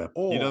 Yeah.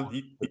 Or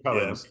the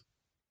Coens.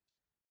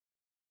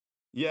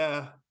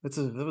 Yeah. It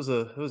was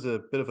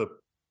a bit of a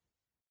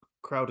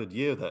crowded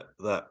year that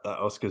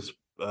Oscars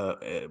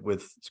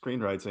with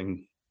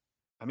screenwriting.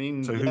 I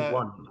mean, so who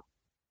won?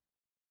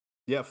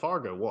 Yeah,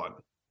 Fargo won.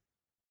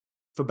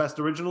 For Best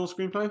Original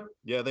Screenplay?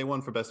 Yeah, they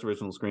won for Best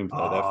Original Screenplay.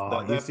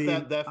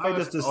 I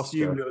just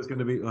assumed it was going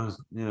to be...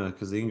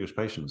 because The English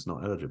Patient's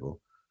not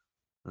eligible.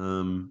 I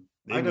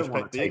don't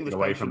want to take it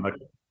away from...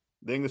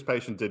 The English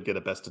Patient did get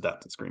a Best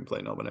Adapted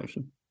Screenplay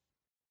nomination.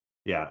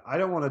 Yeah, I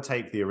don't want to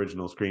take the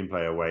original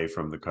screenplay away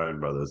from the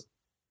Coen brothers.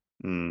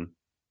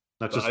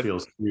 That just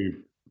feels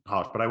too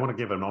harsh. But I want to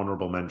give an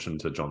honourable mention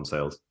to John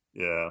Sayles.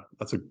 Yeah,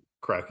 that's a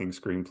cracking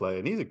screenplay.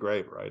 And he's a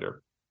great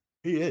writer.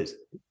 He is.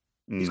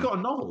 He's got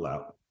a novel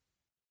out.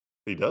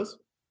 He does?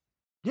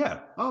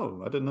 Yeah.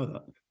 Oh, I didn't know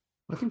that.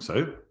 I think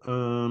so.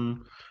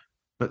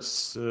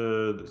 Let's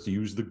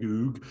use the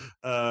Goog.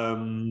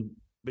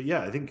 But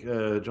yeah, I think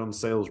John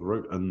Sayles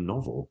wrote a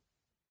novel.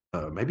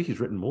 Maybe he's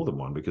written more than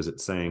one because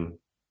it's saying,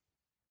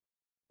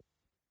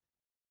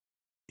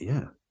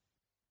 yeah,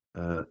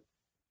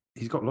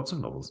 he's got lots of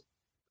novels.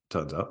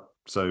 Turns out.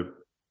 So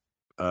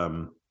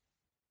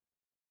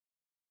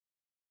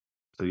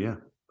yeah.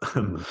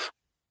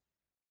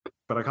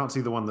 But I can't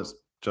see the one that's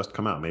just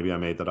come out. Maybe I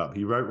made that up.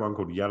 He wrote one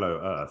called Yellow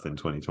Earth in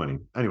 2020.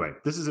 Anyway,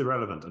 this is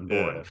irrelevant and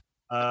boring.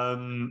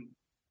 Yeah.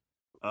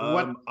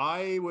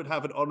 I would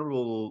have an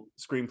honorable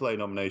screenplay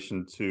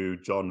nomination to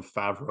Jon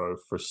Favreau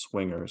for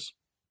Swingers.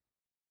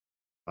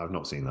 I've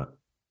not seen that.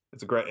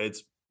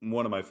 It's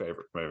one of my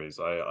favorite movies.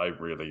 I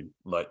really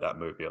like that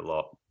movie a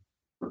lot.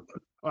 All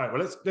right,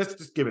 well, let's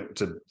just give it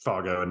to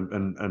Fargo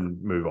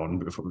and move on.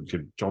 Before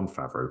Jon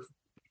Favreau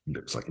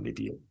looks like an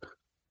idiot.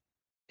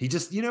 He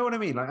just, you know what I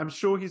mean? Like, I'm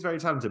sure he's very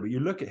talented, but you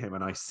look at him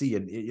and I see I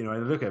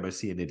look at him, I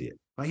see an idiot.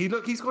 Like,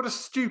 he's got a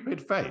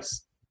stupid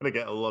face. Gonna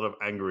get a lot of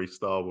angry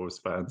Star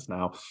Wars fans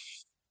now.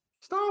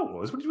 Star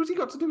Wars? What's he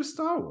got to do with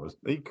Star Wars?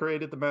 He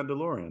created The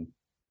Mandalorian.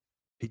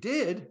 He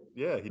did?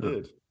 Yeah, he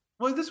did.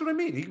 Well, that's what I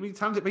mean. He can be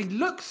talented, but he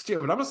looks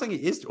stupid. I'm not saying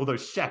he is, although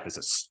Chef is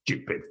a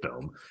stupid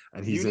film.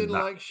 And he's You didn't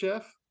like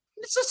Chef?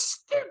 It's a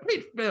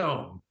stupid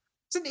film.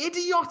 It's an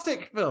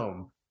idiotic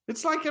film.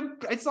 It's like an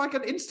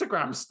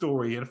Instagram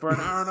story for an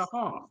hour and a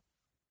half.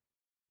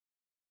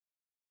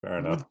 Fair It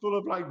enough. was full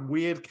of like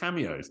weird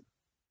cameos.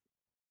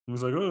 It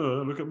was like,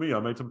 oh, look at me, I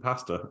made some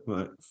pasta.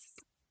 Like,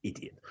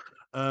 idiot.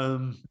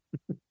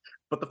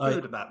 But the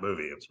food in that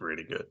movie is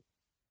really good.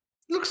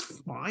 Looks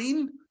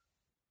fine.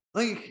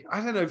 Like,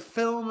 I don't know,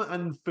 film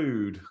and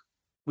food.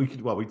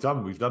 We've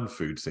done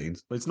food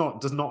scenes. But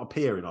does not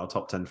appear in our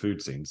top 10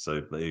 food scenes.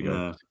 So there you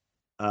go.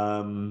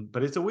 No.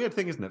 But it's a weird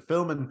thing, isn't it?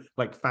 Film and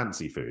like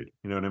fancy food.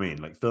 You know what I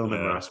mean? Like film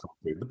and restaurant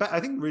food. I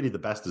think really the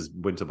best is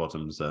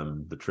Winterbottom's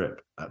The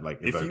Trip at like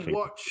If evoking. you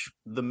watch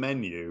The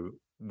Menu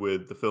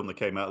with the film that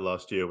came out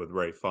last year with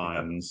Ray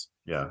Fiennes,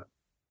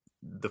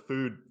 the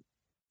food,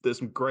 there's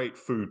some great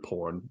food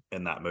porn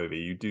in that movie.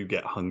 You do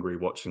get hungry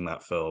watching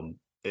that film.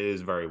 It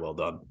is very well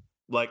done.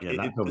 Like,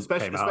 that film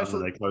came out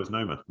and they closed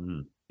Noma.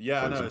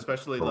 Yeah, I know,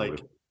 especially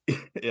probably.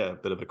 a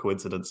bit of a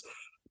coincidence.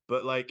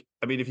 But like,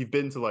 I mean, if you've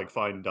been to like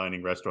fine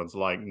dining restaurants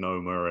like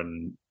Noma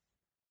and,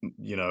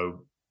 you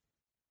know,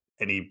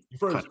 any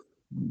kind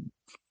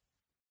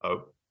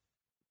of...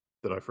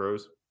 did I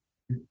froze?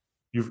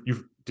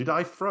 Did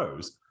I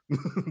froze?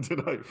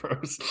 Did I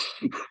froze?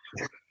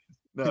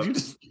 No. Did you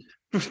just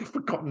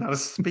forgotten how to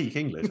speak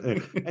English?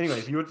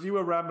 Anyways, you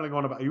were rambling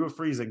on about, you were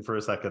freezing for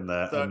a second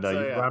there, you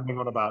were rambling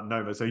on about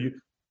Noma. So you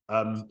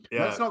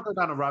let's not go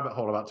down a rabbit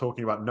hole about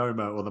talking about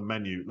Noma or the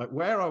Menu. Like,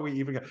 where are we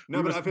even going?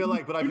 No, I feel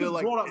like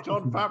brought up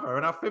Jon Favreau,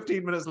 and now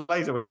 15 minutes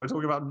later we're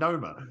talking about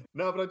Noma.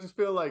 No, but I just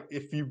feel like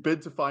if you've been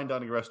to fine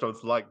dining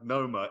restaurants like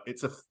Noma,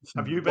 it's a.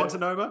 Have you been to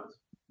Noma?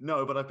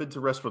 No, but I've been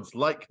to restaurants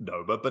like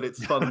Noma, but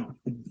it's fun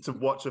to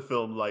watch a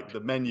film like The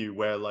Menu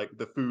where like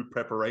the food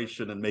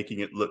preparation and making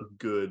it look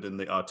good and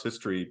the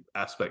artistry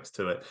aspects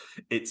to it,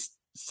 it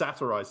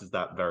satirizes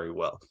that very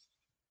well.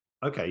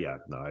 Okay, yeah,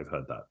 no, I've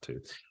heard that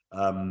too.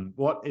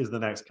 What is the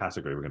next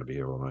category we're going to be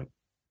here all night?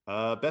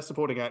 Best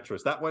Supporting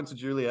Actress. That went to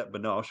Juliette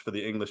Binoche for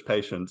The English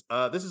Patient.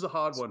 This is a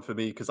hard one for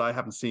me because I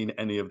haven't seen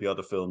any of the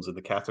other films in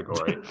the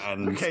category.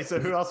 And okay, so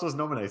who else was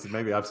nominated?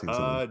 Maybe I've seen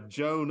some.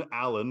 Joan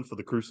Allen for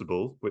The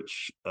Crucible,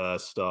 which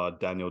starred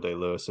Daniel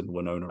Day-Lewis and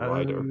Winona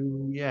Ryder.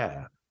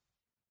 Yeah.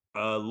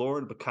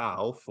 Lauren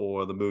Bacall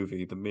for the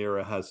movie The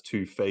Mirror Has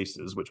Two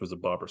Faces, which was a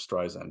Barbra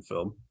Streisand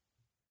film.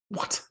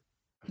 What?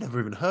 I've never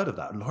even heard of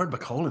that. Lauren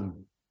Bacall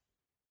and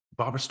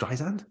Barbra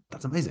Streisand?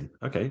 That's amazing.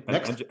 Okay,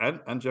 next.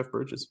 And Jeff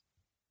Bridges.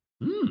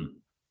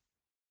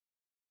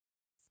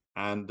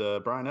 And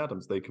Bryan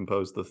Adams, they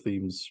composed the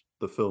film's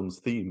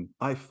theme.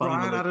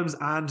 Bryan Adams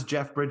and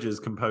Jeff Bridges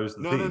composed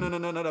the theme.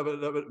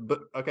 No. But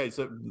okay,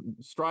 so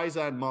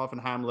Streisand, Marvin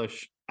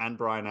Hamlish, and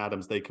Bryan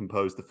Adams, they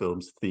composed the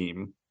film's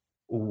theme.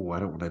 Oh, I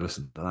don't want to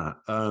listen to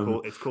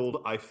that. It's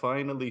called I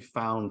Finally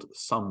Found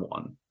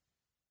Someone.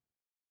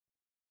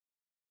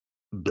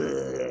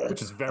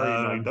 Which is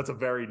that's a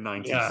very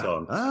 90s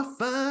song. I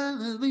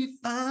finally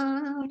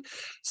found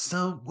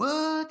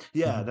someone.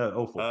 Yeah,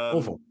 no,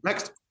 awful.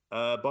 Next.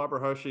 Barbara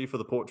Hershey for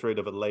The Portrait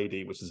of a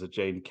Lady, which is a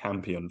Jane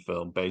Campion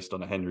film based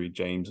on a Henry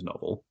James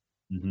novel.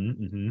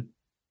 And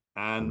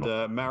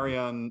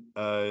Marianne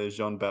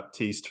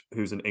Jean-Baptiste,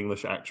 who's an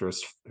English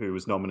actress who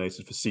was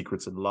nominated for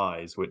Secrets and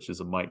Lies, which is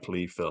a Mike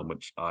Leigh film,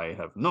 which I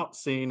have not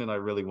seen and I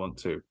really want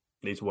to.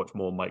 Need to watch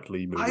more Mike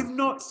Leigh movies. I've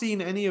not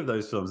seen any of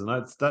those films, and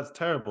that's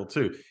terrible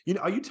too. You know,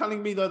 are you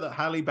telling me though that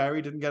Halle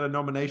Berry didn't get a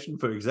nomination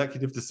for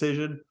Executive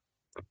Decision?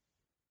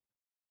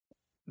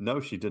 No,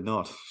 she did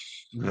not.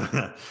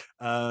 I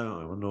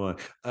wonder why.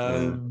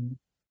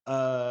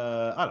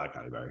 I like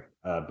Halle Berry,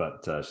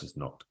 but she's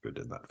not good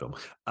in that film.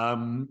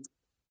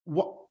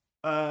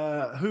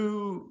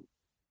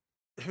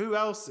 Who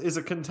else is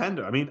a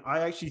contender? I mean, I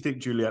actually think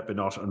Juliette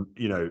Binoche,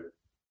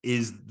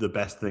 is the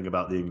best thing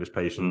about The English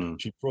Patient.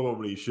 She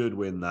probably should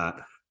win that.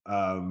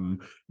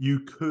 You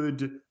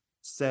could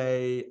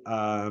say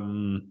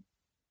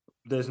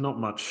there's not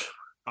much.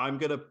 I'm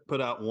going to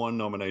put out one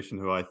nomination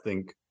who I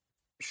think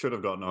should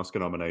have got an Oscar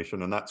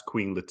nomination, and that's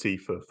Queen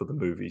Latifah for the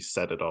movie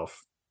Set It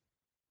Off.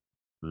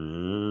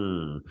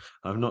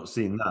 I've not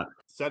seen that.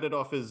 Set It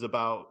Off is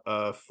about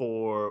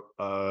four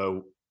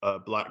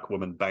black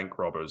women bank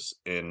robbers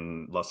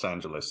in Los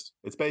Angeles.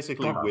 It's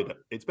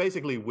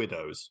basically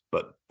widows,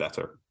 but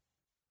better.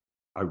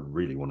 I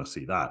really want to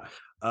see that.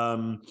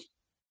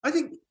 I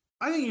think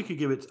you could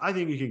give it. I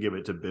think you can give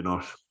it to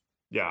Binoche.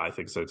 Yeah, I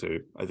think so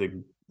too. I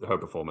think her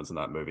performance in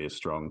that movie is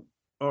strong.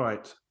 All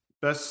right,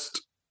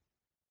 best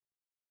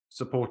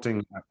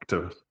supporting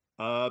actor.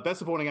 Best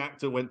supporting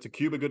actor went to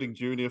Cuba Gooding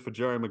Jr. for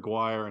Jerry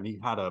Maguire, and he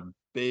had a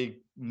big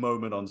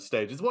moment on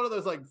stage. It's one of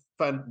those like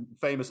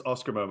famous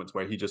Oscar moments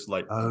where he just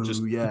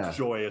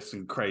joyous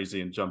and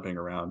crazy and jumping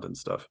around and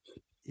stuff.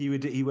 He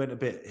went a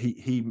bit.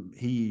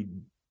 He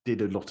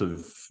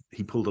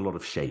pulled a lot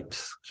of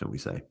shapes, shall we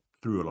say?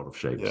 Threw a lot of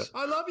shapes. Yeah.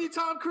 I love you,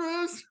 Tom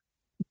Cruise.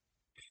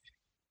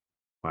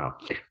 Wow.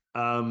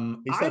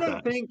 I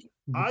don't think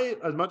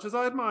as much as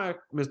I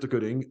admire Mr.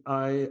 Gooding,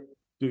 I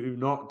do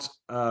not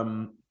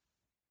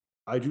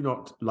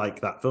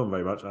like that film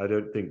very much. I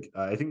don't think.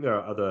 I think there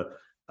are other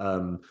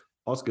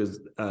Oscars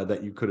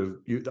that you could have,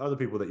 other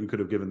people that you could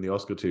have given the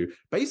Oscar to.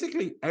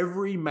 Basically,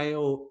 every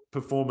male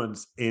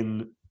performance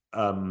in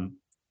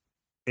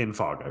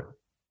Fargo,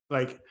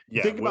 Like,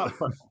 Yeah, think about,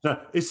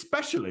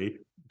 especially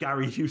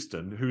Gary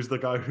Houston, who's the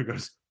guy who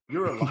goes,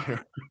 "You're a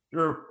liar.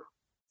 You're a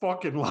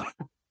fucking liar."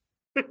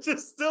 Which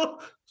is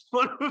still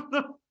one of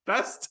the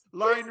best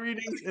line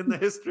readings in the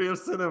history of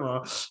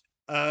cinema.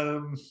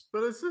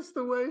 But it's just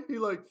the way he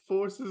like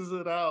forces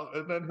it out,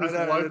 and then his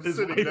I know, wife's his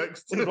sitting wife-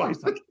 next to his him.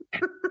 wife's like-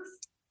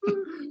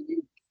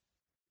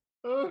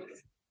 Oh,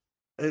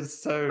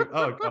 It's so.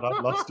 Oh god,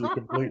 I've lost you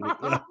completely.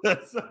 Yeah,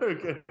 that's so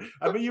good.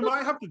 I mean, you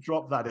might have to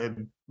drop that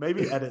in.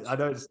 Maybe edit. I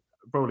know it's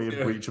probably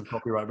in breach of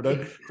copyright,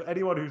 but for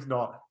anyone who's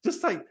not,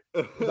 just like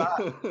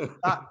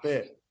that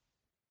bit.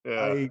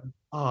 yeah.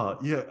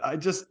 I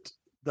just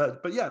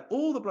that. But yeah,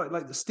 all the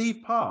like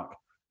Steve Park,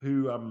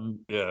 who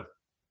Yeah.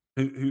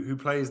 who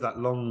plays that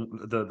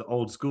the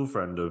old school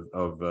friend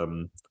of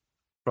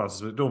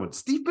Francis McDormand,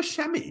 Steve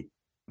Buscemi.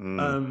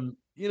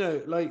 You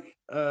know, like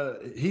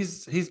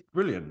he's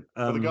brilliant.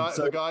 Well,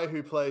 the guy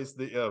who plays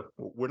the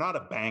we're not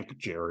a bank,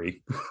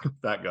 Jerry.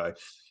 That guy.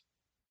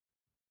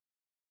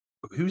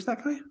 Who's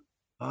that guy?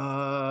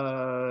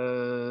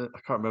 I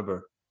can't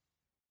remember.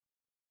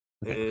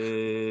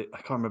 I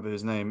can't remember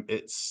his name.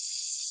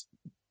 It's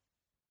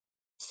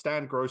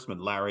Stan Grossman.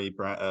 Larry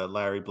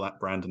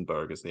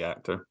Brandenburg is the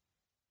actor.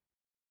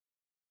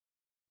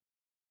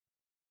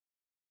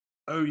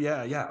 Oh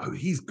yeah. Oh,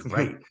 he's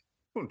great.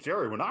 Well,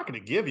 Jerry, we're not going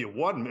to give you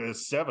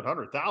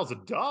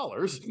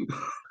 $700,000.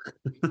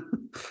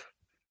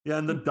 Yeah,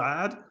 and the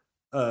dad.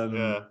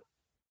 Yeah.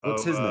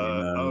 What's his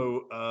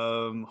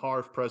name?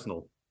 Harv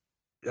Presnell.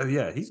 Oh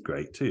yeah, he's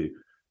great too.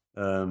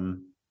 I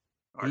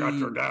got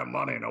your damn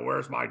money. Now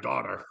where's my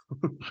daughter?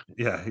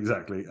 Yeah,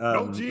 exactly.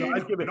 No Gene,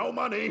 I'd give it, no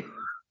money.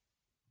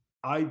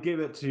 I'd give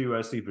it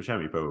to Steve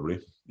Buscemi probably.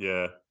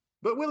 Yeah,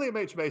 but William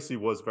H. Macy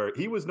was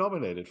he was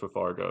nominated for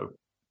Fargo.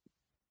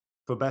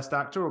 For best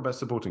actor or best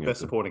supporting actor?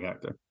 Best supporting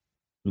actor.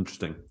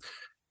 Interesting.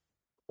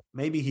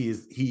 Maybe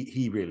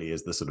he really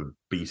is the sort of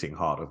beating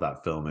heart of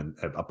that film, and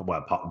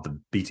well, part of the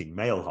beating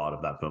male heart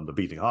of that film. The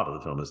beating heart of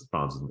the film is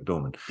Francis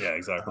McDormand. Yeah,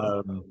 exactly.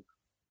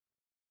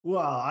 Well,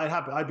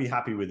 I'd be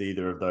happy with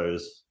either of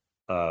those,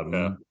 or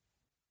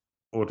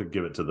to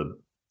give it to the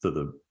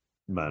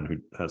man who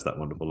has that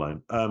wonderful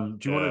line. Do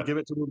you want to give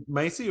it to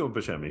Macy or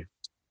Buscemi?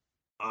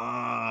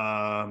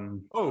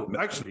 Oh,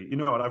 actually, you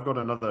know what? I've got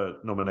another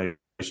nomination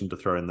to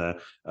throw in there.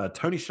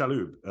 Tony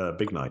Shalhoub,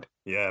 Big Night.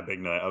 Yeah, Big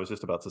Night. I was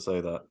just about to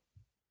say that.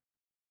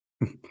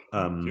 Do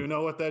you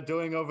know what they're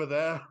doing over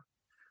there?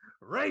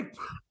 Rape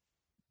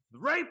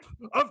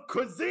of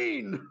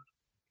cuisine.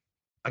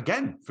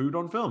 Again, food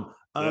on film.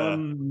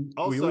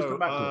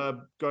 Also,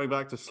 going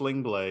back to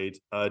Sling Blade,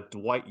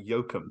 Dwight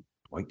Yoakam.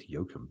 Dwight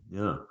Yoakam,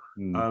 yeah.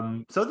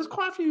 So there's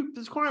quite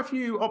a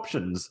few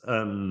options.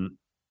 But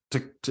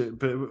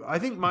I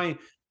think my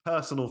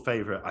personal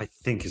favorite, I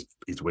think,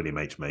 is William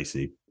H.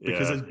 Macy,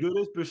 because as good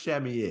as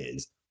Buscemi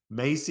is,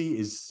 Macy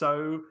is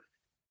so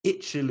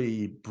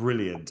itchily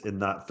brilliant in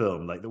that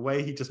film. Like the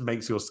way he just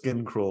makes your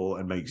skin crawl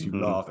and makes you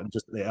laugh, and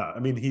just I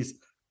mean, he's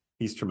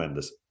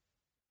tremendous.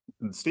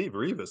 And Steve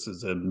Reeves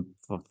is in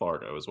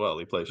Fargo as well.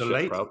 He plays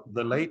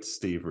the late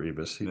Steve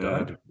Reeves. He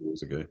died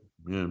years ago.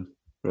 Yeah,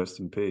 rest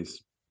in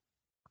peace.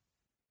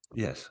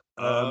 Yes.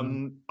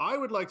 I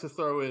would like to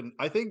throw in.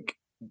 I think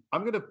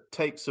I'm going to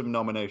take some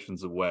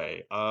nominations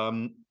away.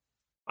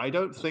 I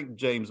don't think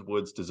James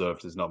Woods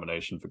deserved his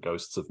nomination for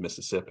Ghosts of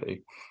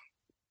Mississippi.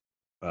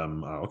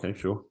 Okay,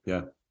 sure.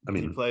 Yeah. I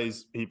mean, he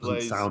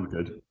plays. Sound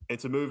good.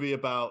 It's a movie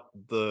about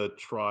the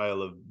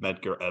trial of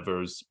Medgar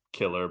Evers'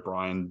 killer,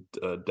 Byron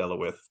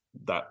Delawith.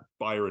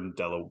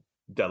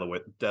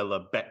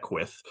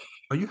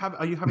 Are you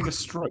having a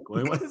stroke?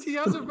 He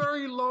has a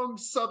very long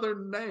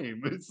Southern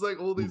name. It's like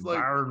all these like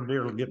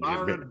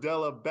Byron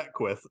Della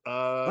Beckwith.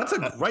 That's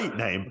a great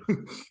name.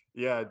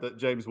 Yeah, that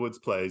James Woods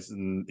plays,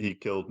 and he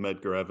killed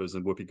Medgar Evers,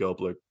 and Whoopi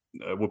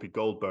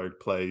Goldberg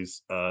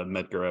plays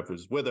Medgar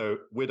Evers' widow,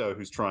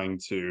 who's trying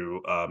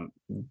to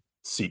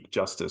seek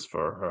justice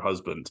for her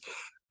husband.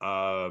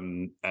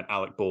 And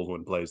Alec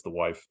Baldwin plays the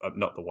wife,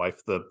 not the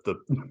wife, the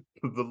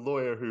the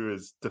lawyer who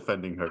is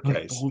defending her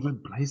case.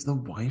 Baldwin plays the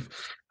wife.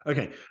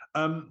 Okay,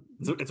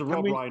 it's a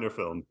Rob Reiner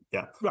film.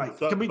 Yeah, right.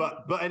 So,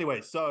 but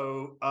anyway,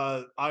 so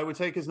I would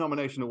take his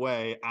nomination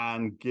away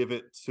and give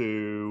it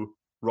to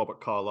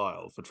Robert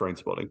Carlyle for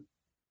Trainspotting.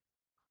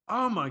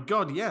 Oh my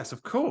God! Yes,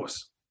 of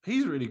course.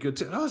 He's really good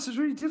too. Oh, this is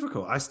really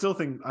difficult. I still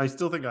think I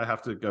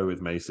have to go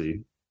with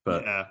Macy.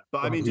 But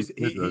I mean,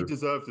 he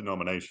deserved a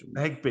nomination.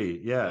 Hegby,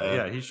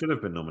 yeah, he should have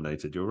been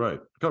nominated. You're right.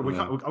 God, we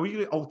can't. Are we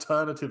getting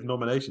alternative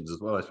nominations as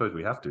well? I suppose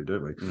we have to,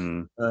 don't we?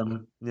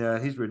 Yeah,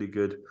 he's really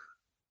good.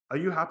 Are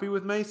you happy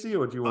with Macy,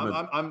 or do you want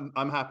to?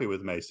 I'm happy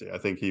with Macy. I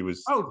think he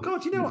was. Oh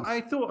God, you know what?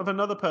 I thought of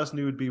another person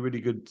who would be really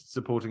good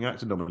supporting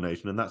actor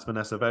nomination, and that's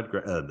Vanessa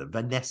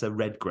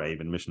Redgrave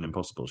in Mission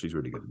Impossible. She's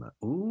really good in that.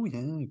 Oh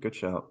yeah, good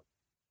shout.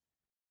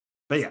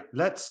 But yeah,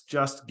 let's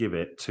just give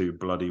it to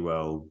bloody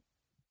well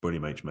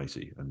William H.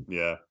 Macy. And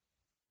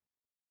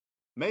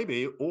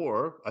maybe,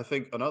 or I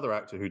think another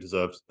actor who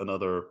deserves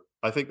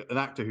I think an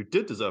actor who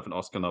did deserve an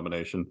Oscar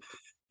nomination,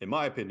 in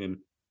my opinion,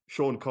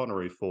 Sean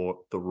Connery for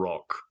The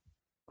Rock.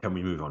 Can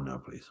we move on now,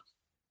 please?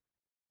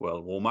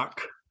 Well, Womack,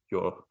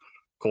 you're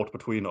caught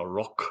between a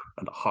rock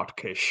and a hard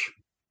cash.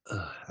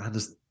 And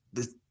this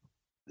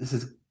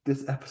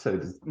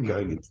episode is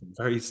going into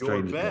very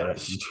strange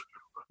direction.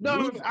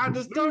 No,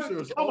 Anders,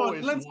 don't. Come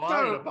on, let's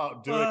go.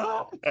 About doing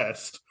our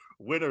best.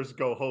 Winners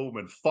go home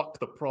and fuck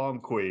the prom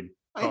queen.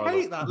 I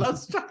hate that.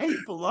 That's a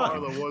hateful line.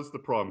 Carla was the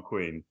prom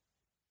queen.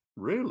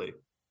 Really?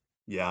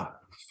 Yeah.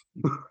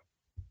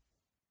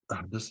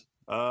 Anders.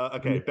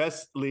 Okay,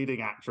 best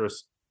leading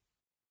actress.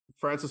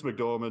 Frances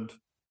McDormand,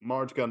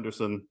 Marge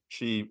Gunderson.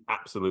 She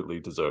absolutely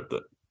deserved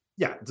it.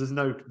 Yeah, there's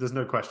no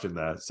question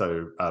there.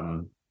 So,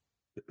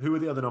 who are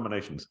the other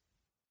nominations?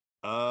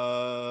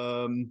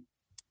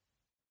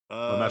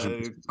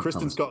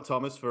 Kristen Scott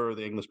Thomas for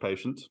The English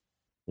Patient.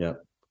 Yeah.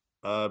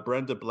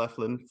 Brenda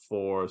Bleflin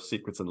for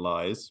Secrets and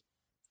Lies.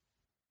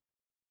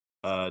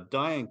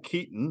 Diane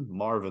Keaton,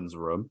 Marvin's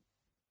Room.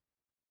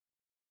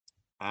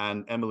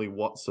 And Emily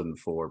Watson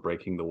for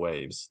Breaking the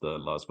Waves, the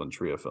Lars von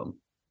Trier film.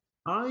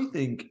 I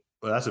think,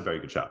 well, that's a very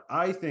good shot.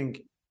 I think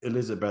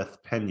Elizabeth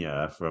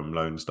Pena from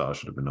Lone Star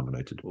should have been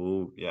nominated.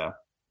 Oh, yeah.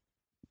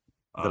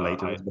 The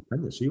late Elizabeth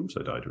Pena. She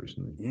also died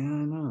recently. Yeah,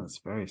 I know. It's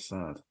very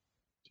sad.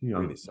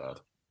 Really sad.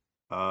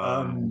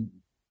 But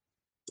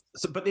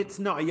it's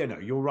not. You know,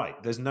 you're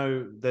right. There's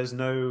no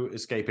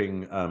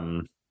escaping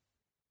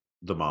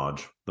the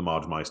Marge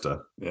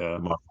Meister. Yeah, the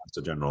Marge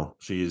Meister General.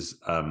 She's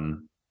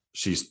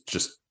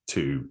just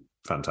too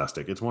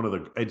fantastic. It's one of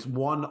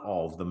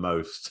the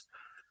most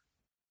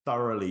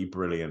thoroughly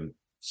brilliant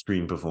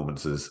screen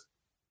performances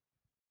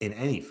in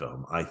any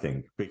film, I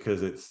think,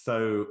 because it's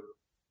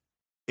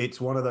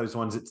one of those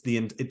ones. It's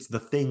the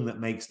thing that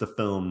makes the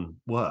film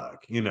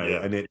work, you know.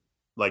 Yeah. And it,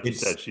 like you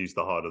said, she's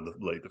the heart of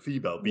the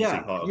female beating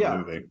heart of the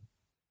movie.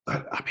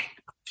 But I mean,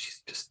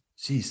 she's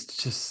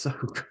just so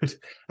good,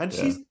 and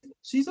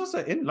she's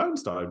also in Lone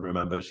Star. I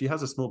remember she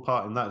has a small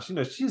part in that. You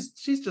know, she's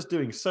just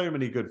doing so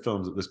many good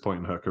films at this point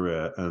in her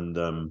career, and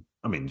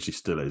I mean, she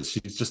still is.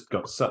 She's just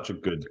got such a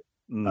good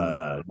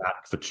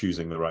knack for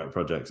choosing the right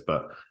projects.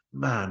 But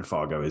man,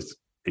 Fargo is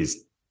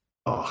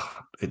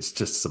it's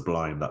just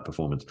sublime, that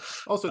performance.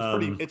 Also,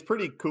 it's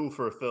pretty cool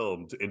for a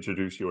film to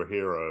introduce your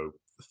hero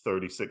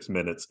 36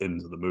 minutes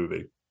into the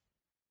movie.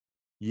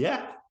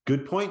 Yeah,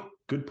 good point.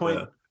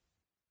 Yeah.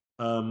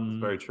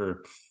 Very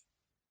true.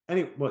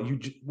 Anyway, what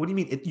do you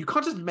mean? You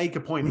can't just make a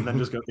point and then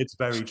just go, "It's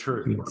very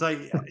true." It's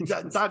like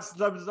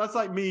that's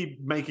like me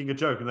making a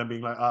joke and then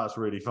being like, "Ah, it's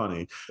really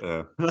funny."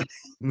 Yeah.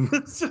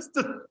 It's just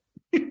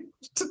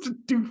such a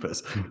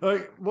doofus.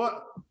 Like,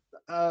 what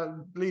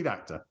lead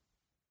actor?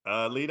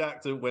 Lead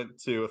actor went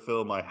to a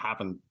film I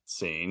haven't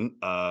seen,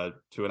 to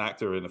an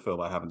actor in a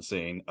film I haven't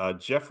seen,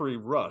 Jeffrey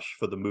Rush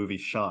for the movie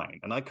Shine.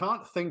 And I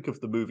can't think of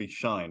the movie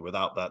Shine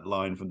without that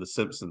line from The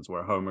Simpsons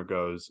where Homer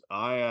goes,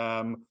 "I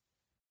am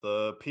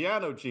the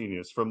piano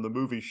genius from the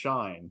movie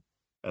Shine."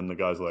 And the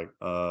guy's like,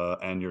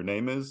 and your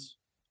name is?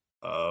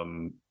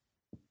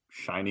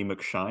 Shiny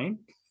McShine?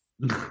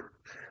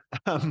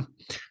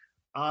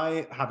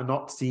 I have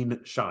not seen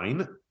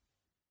Shine.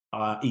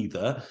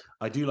 Either.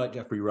 I do like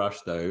Jeffrey Rush,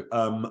 though.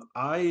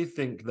 I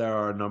think there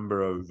are a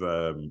number of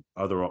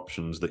other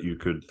options that you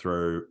could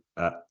throw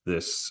at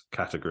this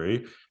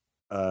category,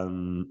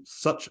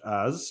 such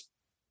as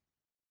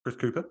Chris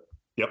Cooper.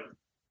 Yep.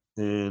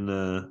 In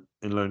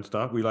Lone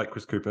Star, we like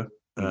Chris Cooper.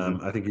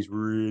 I think he's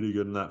really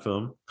good in that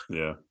film.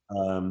 Yeah.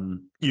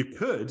 You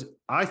could,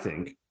 I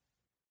think,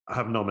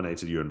 have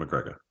nominated Ewan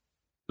McGregor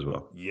as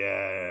well.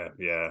 Yeah,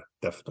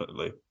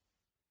 definitely.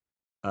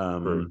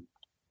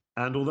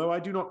 And although I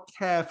do not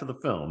care for the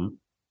film,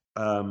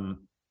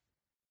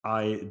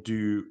 I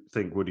do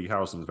think Woody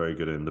Harrelson's very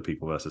good in The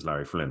People versus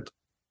Larry Flint.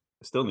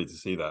 I still need to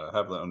see that. I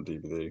have that on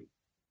DVD.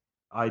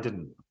 I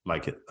didn't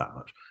like it that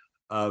much.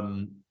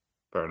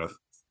 Fair enough.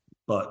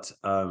 But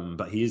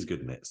he is good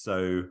in it.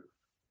 So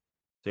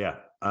yeah.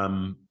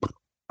 I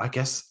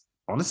guess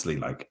honestly,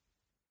 like,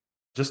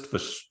 just for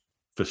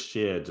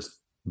sheer just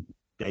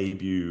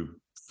debut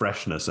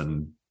freshness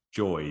and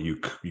joy,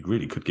 you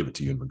really could give it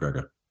to Ewan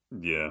McGregor.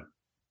 Yeah.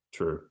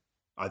 True.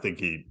 I think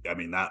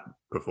that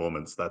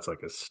performance, that's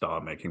like a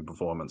star-making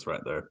performance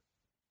right there.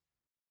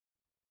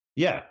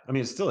 Yeah. I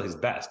mean, it's still his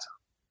best.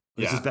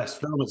 It's his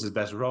best film. It's his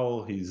best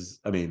role. He's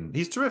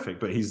terrific,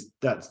 but he's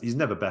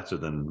never better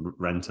than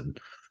Renton.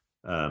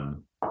 I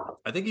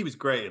think he was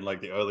great in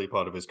like the early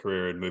part of his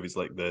career in movies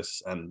like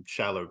this and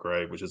Shallow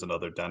Grave, which is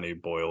another Danny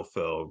Boyle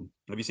film.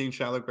 Have you seen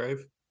Shallow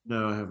Grave?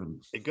 No, I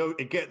haven't.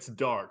 It gets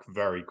dark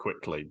very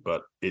quickly,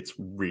 but it's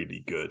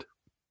really good.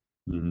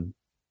 Mm-hmm.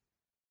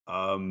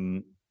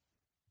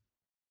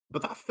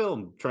 But that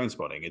film,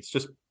 Trainspotting, it's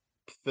just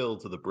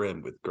filled to the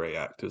brim with great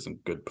actors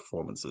and good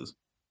performances.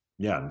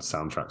 Yeah, and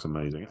soundtrack's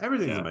amazing.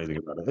 Everything's amazing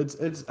about it.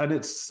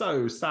 It's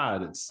so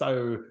sad. It's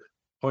so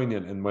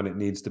poignant, and when it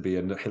needs to be,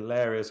 and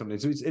hilarious. And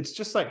it's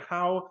just like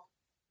how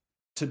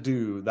to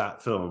do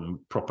that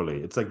film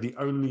properly. It's like the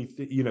only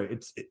thing, you know.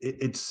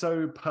 It's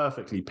so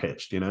perfectly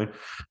pitched. You know,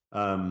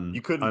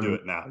 you couldn't do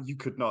it now. You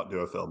could not do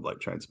a film like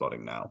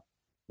Trainspotting now.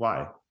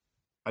 Why?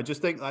 I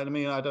just think, I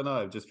don't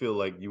know. I just feel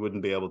like you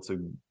wouldn't be able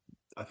to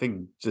I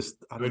think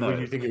just I don't Would know.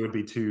 you think it would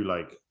be too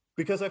like?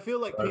 Because I feel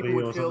like people Druggy or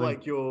would feel something?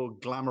 like you're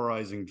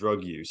glamorizing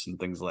drug use and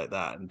things like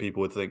that, and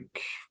people would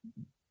think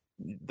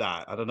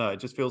that I don't know. It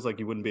just feels like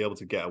you wouldn't be able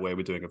to get away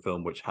with doing a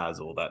film which has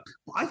all that.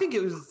 I think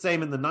it was the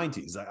same in the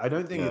 90s. I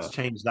don't think it's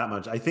Yeah. changed that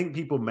much. I think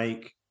people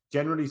make,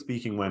 generally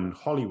speaking, when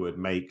Hollywood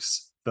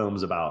makes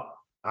films about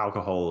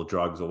alcohol or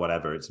drugs or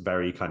whatever, it's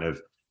very kind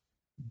of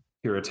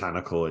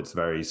puritanical. It's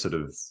very sort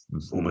of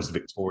almost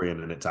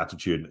Victorian in its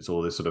attitude. It's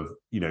all this sort of,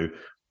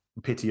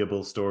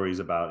 pitiable stories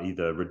about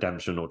either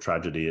redemption or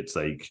tragedy. It's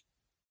like,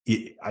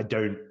 it's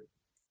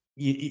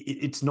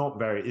not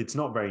very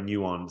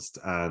nuanced,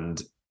 and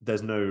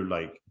there's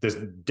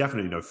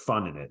definitely no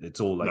fun in it.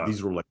 It's all like,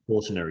 these are all like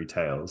cautionary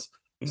tales.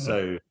 Yeah.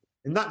 So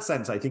in that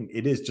sense, I think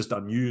it is just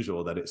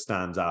unusual that it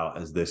stands out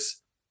as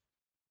this,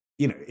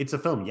 it's a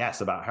film, yes,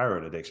 about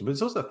heroin addiction, but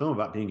it's also a film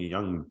about being a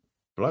young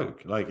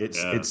bloke. Like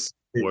it's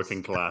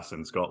working class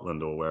in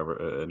Scotland or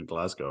wherever, in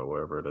Glasgow or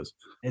wherever it is.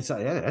 It's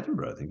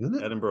Edinburgh, I think, isn't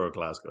it? Edinburgh,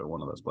 Glasgow,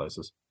 one of those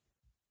places.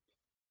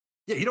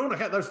 Yeah, you don't want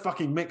to get those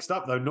fucking mixed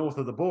up though, north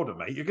of the border,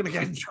 mate. You're going to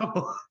get in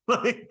trouble.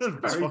 Like, it's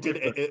very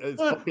different.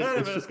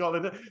 Edinburgh,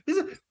 Scotland.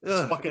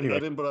 It's fucking anyway.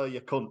 Edinburgh,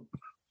 you cunt.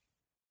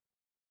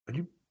 Are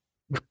you?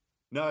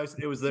 No,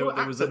 it was Your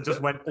there was accent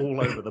just went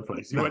all over the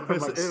place. You went from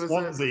like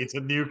Swansea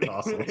to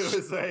Newcastle.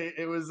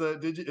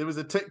 It was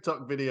a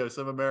TikTok video.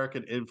 Some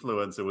American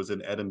influencer was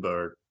in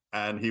Edinburgh,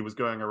 and he was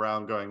going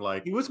around going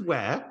like, he was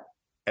where?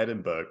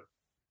 Edinburgh.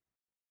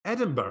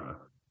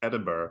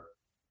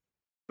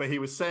 But he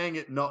was saying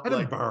it not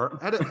Edinburgh.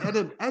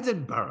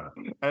 Edinburgh.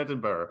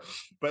 Edinburgh.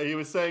 But he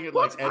was saying it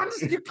What? like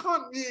You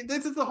can't.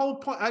 This is the whole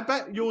point. I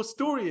bet your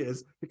story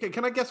is. Okay,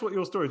 can I guess what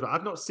your story is?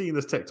 I've not seen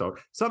this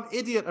TikTok. Some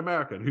idiot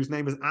American whose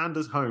name is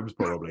Anders Holmes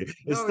probably is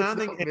No, it's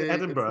standing not in me. It's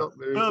Edinburgh, not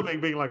me. filming,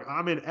 being like,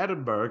 "I'm in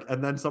Edinburgh,"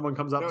 and then someone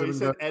comes up No, to he him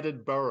said and goes,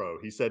 Edinburgh.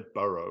 He said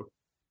borough.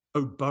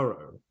 "Oh,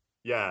 Borough."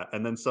 Yeah,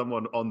 and then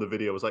someone on the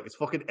video was like, "It's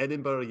fucking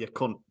Edinburgh, you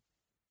cunt."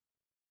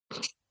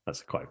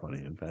 That's quite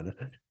funny in fairness.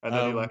 And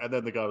then and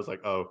then the guy was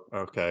like, "Oh,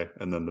 okay."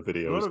 And then the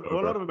video was a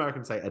lot of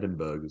Americans say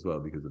Edinburgh as well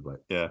because of like,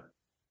 yeah.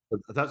 But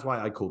that's why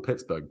I call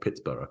Pittsburgh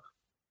Pittsburgh.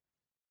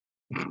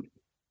 Do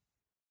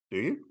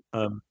you?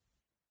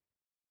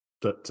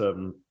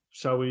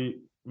 Shall we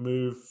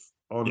move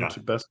on to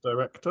Best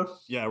Director?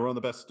 Yeah, we're on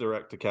the Best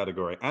Director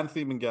category.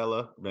 Anthony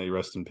Minghella, may he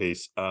rest in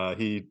peace.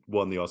 He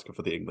won the Oscar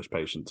for The English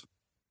Patient.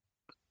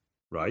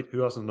 Right.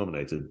 Who else is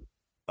nominated?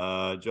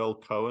 Joel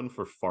Cohen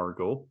for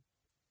Fargo.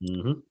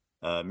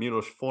 Mm-hmm.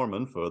 Milos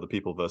Forman for The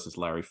People versus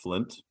Larry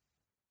Flint.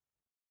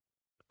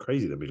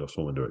 Crazy that Milos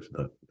Forman directed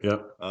that.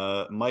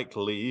 Yeah. Mike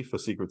Lee for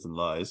Secrets and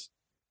Lies.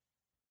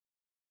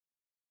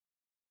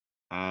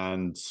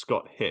 And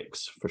Scott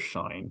Hicks for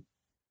Shine.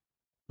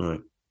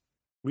 Right.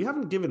 We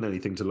haven't given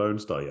anything to Lone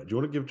Star yet. Do you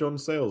want to give John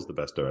Sayles the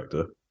Best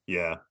Director?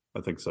 Yeah,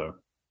 I think so.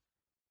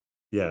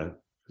 Yeah.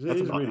 I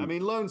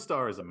mean, Lone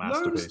Star is a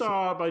masterpiece. Lone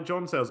Star by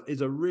John Sayles is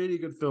a really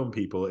good film,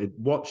 people.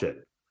 Watch it.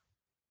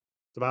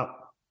 It's about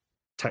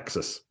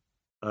Texas.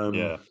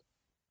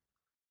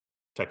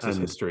 Texas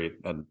history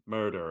and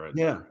murder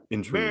and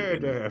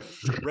intrigue and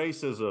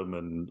racism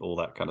and all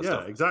that kind of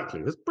stuff. Yeah,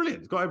 exactly. It's brilliant.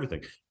 It's got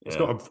everything. It's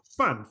got a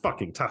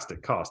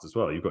fan-fucking-tastic cast as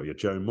well. You've got your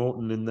Joe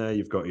Morton in there.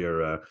 You've got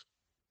your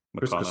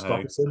Chris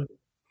Christopherson,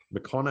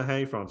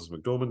 McConaughey, Francis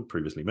McDormand,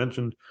 previously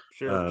mentioned.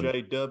 Sheriff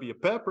J.W.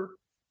 Pepper.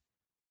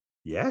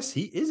 Yes,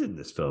 he is in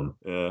this film.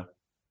 Yeah.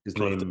 His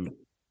name,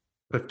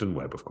 Clifton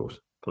Webb, of course.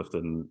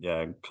 Clifton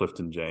James.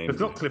 It's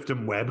not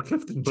Clifton Webb,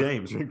 Clifton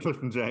James.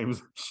 Clifton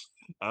James.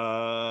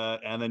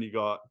 And then you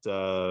got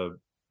who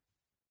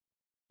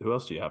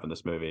else do you have in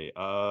this movie?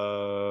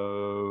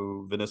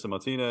 Vanessa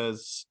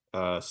Martinez,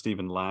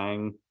 Stephen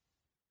Lang,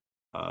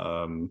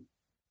 Latanya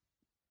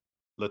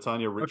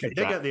Richard. Okay,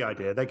 they get the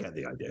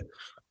idea.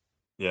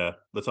 Yeah,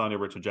 Latanya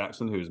Richard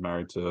Jackson, who's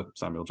married to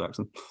Samuel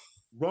Jackson.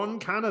 Ron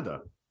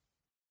Canada.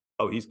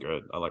 Oh, he's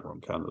good. I like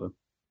Ron Canada.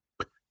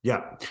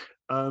 Yeah.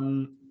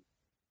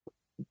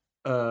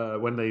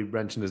 When they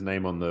mention his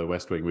name on the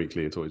West Wing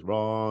Weekly, it's always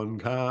Ron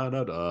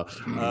Canada.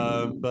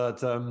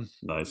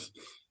 Nice.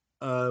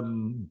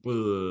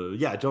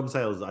 Yeah, John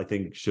Sayles, I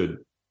think, should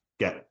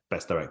get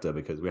Best Director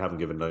because we haven't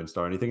given Lone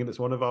Star anything, and it's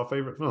one of our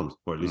favorite films,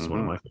 or at least one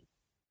of my favorites.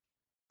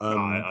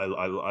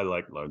 I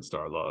like Lone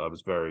Star a lot. I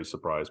was very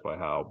surprised by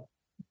how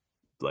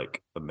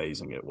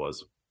amazing it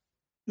was.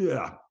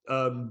 Yeah.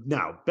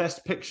 Now,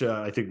 Best Picture,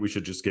 I think we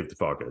should just give to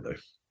Fargo, though.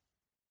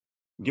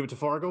 Give it to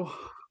Fargo?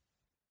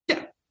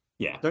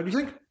 Yeah. Don't you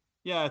think?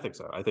 Yeah, I think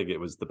so. I think it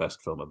was the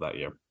best film of that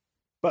year.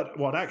 But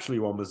what actually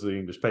won was The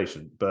English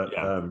Patient. But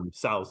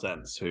Sal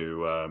Zentz,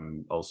 who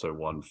also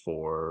won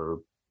for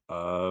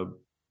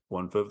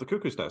The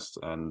Cuckoo's Nest,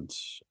 and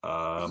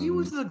he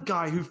was the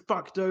guy who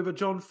fucked over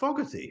John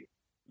Fogerty.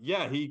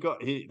 Yeah,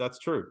 that's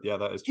true. Yeah,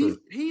 that is true.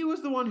 He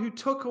was the one who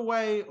took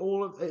away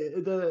all of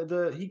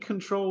he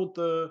controlled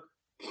the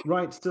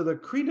rights to the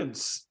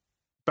Creedence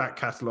back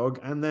catalogue,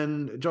 and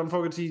then John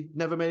Fogerty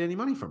never made any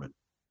money from it.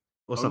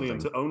 Or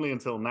only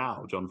until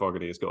now, John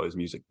Fogerty has got his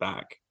music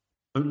back.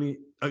 So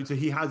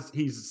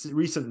he's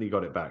recently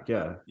got it back,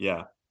 yeah.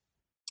 Yeah.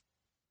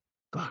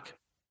 Fuck.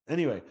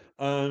 Anyway,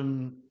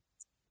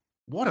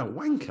 what a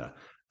wanker,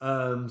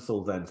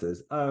 Saul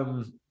Vences.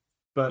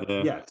 But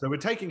yeah, so we're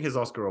taking his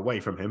Oscar away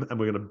from him, and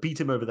we're going to beat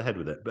him over the head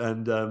with it.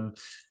 And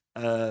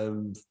I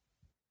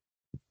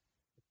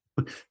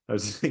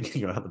was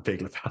thinking about the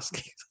Big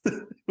Lebowski.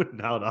 Would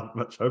now not have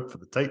much hope for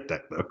the tape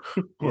deck, though,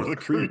 or the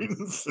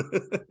Queens.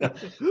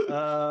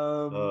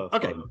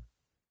 Okay.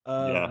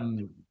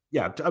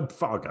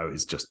 Fargo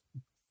is just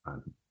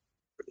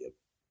brilliant.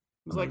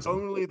 It's like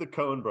only the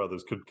Coen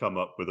brothers could come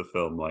up with a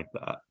film like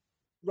that.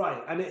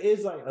 Right, and it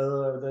is like,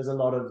 there's a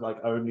lot of like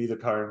only the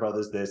Coen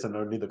brothers this and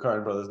only the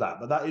Coen brothers that,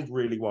 but that is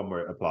really one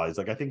where it applies.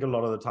 Like, I think a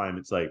lot of the time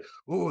it's like,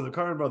 oh, the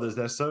Coen brothers,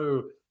 they're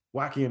so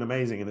wacky and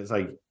amazing, and it's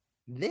like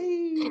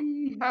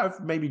they have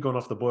maybe gone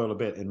off the boil a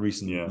bit in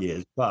recent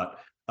years, but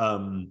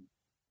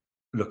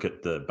look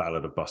at the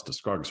Ballad of Buster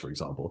Scruggs, for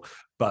example.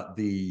 But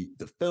the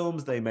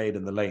films they made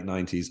in the late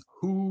 90s,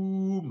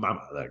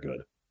 mama, they're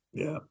good.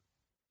 Yeah.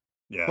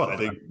 Yeah, well, I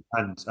think,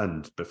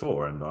 and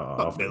before and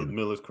after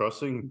Miller's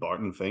Crossing,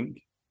 Barton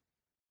Fink.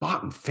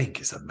 Barton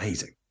Fink is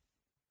amazing.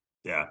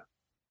 Yeah,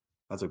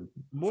 that's a. The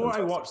more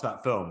I watch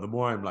that film, the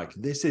more I'm like,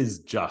 this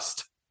is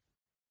just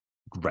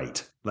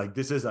great. Like,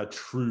 this is a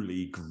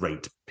truly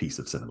great piece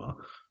of cinema.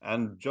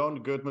 And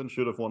John Goodman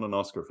should have won an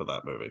Oscar for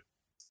that movie.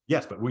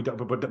 Yes, but we don't.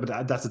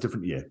 But that's a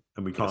different year,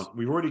 and we can't. Yes.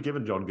 We've already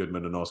given John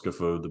Goodman an Oscar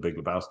for The Big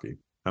Lebowski,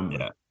 haven't we?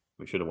 Yeah.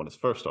 We should have won his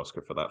first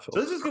Oscar for that film.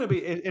 So this is going to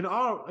be in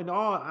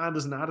our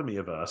Anderson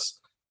Anatomy-averse.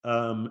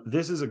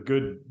 This is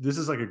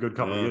like a good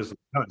couple of years.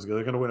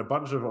 They're going to win a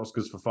bunch of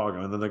Oscars for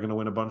Fargo, and then they're going to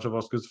win a bunch of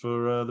Oscars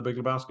for The Big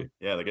Lebowski.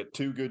 Yeah, they get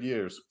 2 good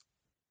years.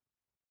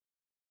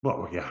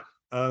 Well, yeah.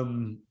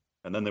 And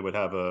then they would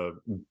have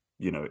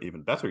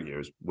even better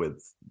years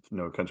with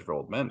No Country for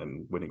Old Men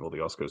and winning all the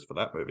Oscars for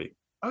that movie.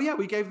 Oh yeah,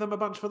 we gave them a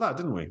bunch for that,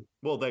 didn't we?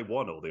 Well, they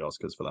won all the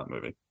Oscars for that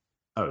movie.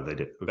 Oh, they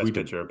did. Best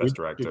picture, best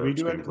director. We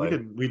didn't look at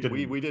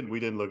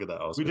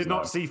that Oscars. We did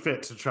not see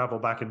fit to travel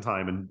back in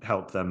time and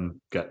help them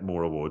get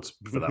more awards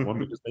for that one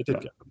because they did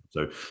get them.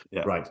 So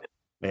right.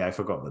 Yeah, I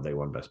forgot that they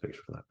won Best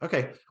Picture for that.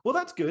 Okay, well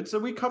that's good. So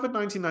we covered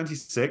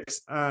 1996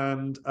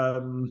 and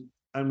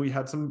we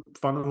had some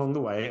fun along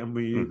the way, and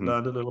we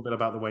learned a little bit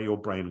about the way your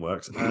brain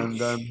works.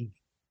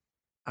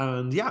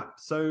 And yeah,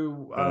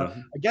 so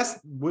I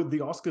guess with the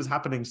Oscars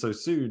happening so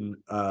soon,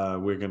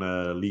 we're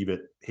gonna leave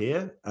it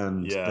here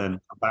and then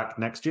come back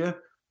next year.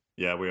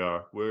 Yeah, we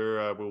are.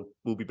 We'll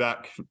be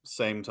back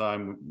same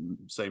time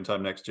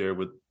next year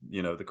with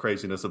the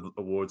craziness of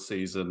award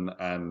season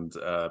and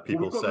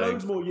people we've got saying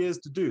loads more years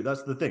to do.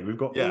 That's the thing. We've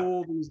got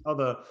all these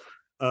other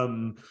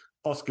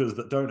Oscars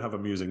that don't have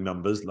amusing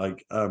numbers,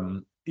 like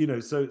we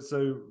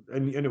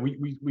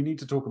need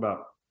to talk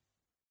about.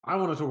 I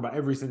want to talk about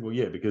every single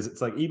year because it's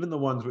like even the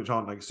ones which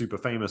aren't like super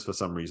famous for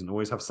some reason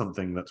always have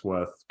something that's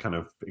worth kind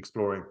of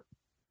exploring.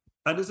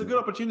 And it's a good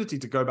opportunity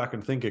to go back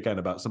and think again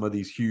about some of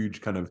these huge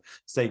kind of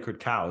sacred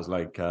cows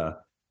like The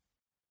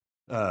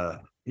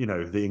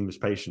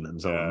English Patient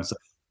and so on. So,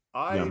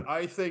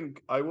 I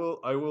think I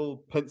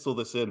will pencil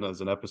this in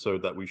as an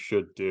episode that we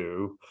should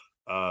do.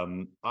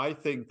 I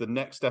think the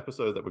next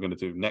episode that we're going to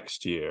do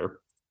next year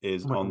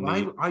is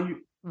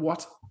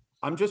what?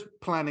 I'm just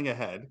planning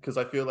ahead because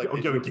I feel like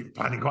we keep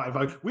planning quite a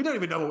bit. We don't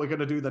even know what we're going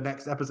to do the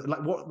next episode.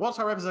 Like, what's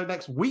our episode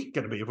next week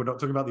going to be if we're not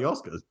talking about the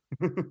Oscars?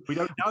 We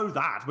don't know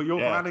that, but you're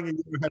planning in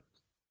your head.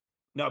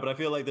 No, but I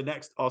feel like the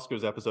next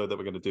Oscars episode that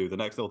we're going to do, the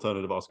next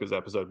alternative Oscars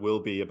episode,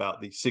 will be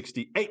about the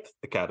 68th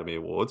Academy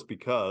Awards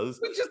because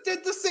we just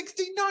did the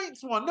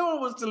 69th one. No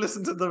one wants to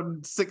listen to the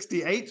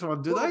 68th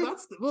one, do they?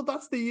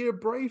 That's the year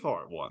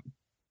Braveheart won.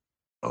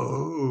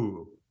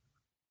 Oh.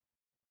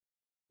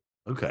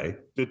 Okay.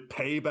 Did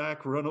Payback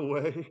run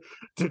away?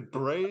 Did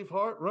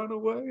Braveheart run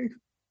away?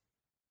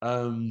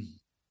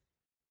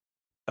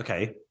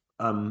 Okay.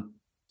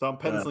 So I'm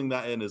penciling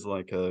that in as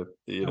like a.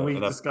 Can we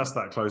discuss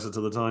that closer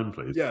to the time,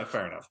 please? Yeah,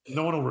 fair enough.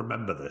 No one will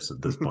remember this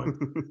at this point.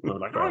 We're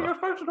like, you're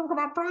supposed to talk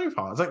about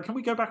Braveheart. It's like, can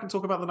we go back and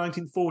talk about the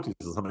 1940s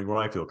or something where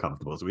I feel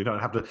comfortable, so we don't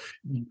have to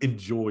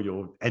enjoy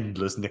your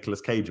endless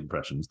Nicolas Cage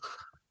impressions?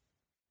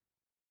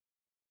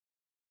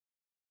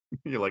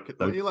 You're like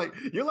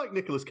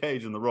Nicolas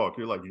Cage in The Rock.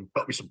 You're like, you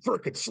got me some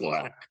freaking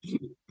slack.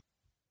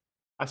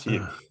 That's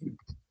you.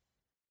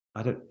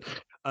 I don't.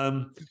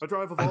 I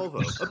drive a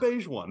Volvo, a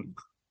beige one.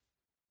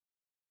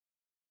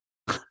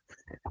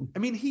 I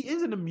mean, he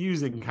is an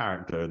amusing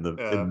character in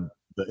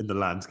the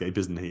landscape,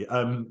 isn't he?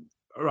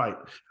 Right.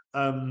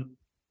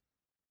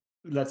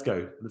 Let's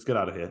go. Let's get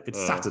out of here. It's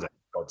Saturday,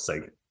 for God's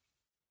sake.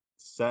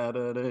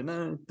 Saturday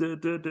night.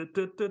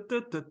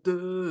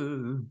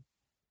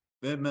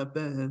 That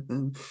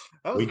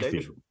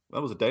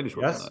was a Danish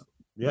one. Yes,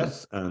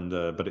 yes, and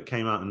but it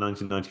came out in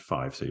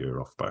 1995, so you're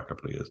off by a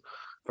couple of years.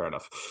 Fair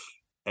enough.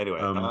 Anyway,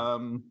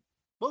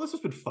 well, this has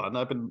been fun.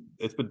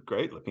 It's been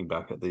great looking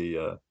back at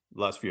the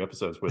last few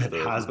episodes. It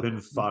has been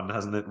fun,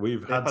 hasn't it?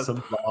 We've had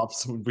some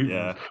laughs.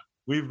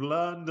 We've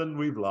learned and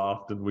we've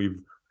laughed and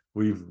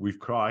we've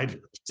cried.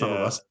 Some of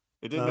us.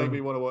 It did make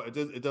me want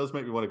to. It does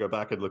make me want to go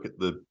back and look at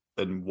the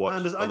and watch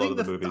a lot of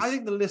the movies. I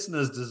think the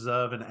listeners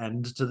deserve an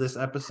end to this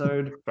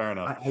episode. Fair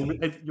enough.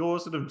 If you're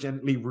sort of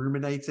gently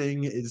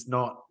ruminating is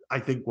not, I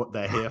think, what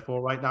they're here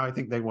for right now. I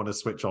think they want to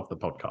switch off the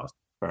podcast.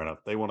 Fair enough.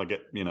 They want to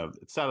get,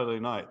 it's Saturday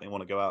night. They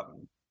want to go out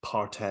and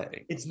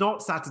partay. It's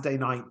not Saturday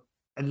night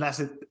unless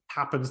it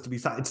happens to be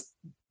Saturday.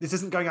 This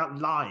isn't going out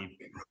live.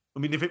 I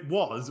mean, if it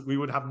was, we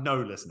would have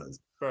no listeners.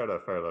 Fair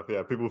enough.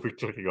 Yeah, people will be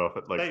clicking off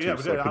at like 2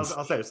 seconds.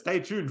 I'll say, stay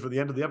tuned for the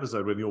end of the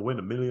episode when you'll win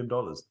 $1 million.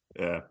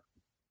 Yeah.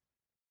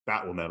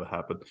 That will never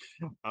happen.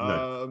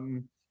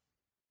 No.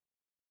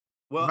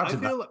 Well,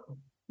 Imagine I feel like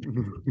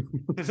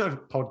this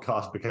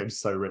podcast became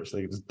so rich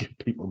they could just give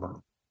people money.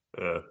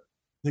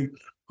 Yeah.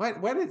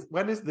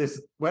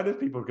 When are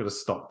people going to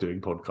stop doing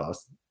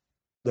podcasts?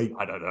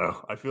 I don't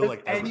know. I feel does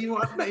like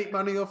anyone make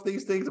money off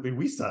these things? I mean,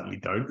 we certainly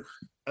don't.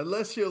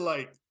 Unless you're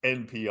like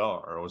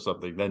NPR or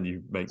something, then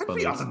you make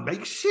money. It doesn't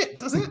make shit,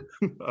 does it?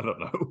 I don't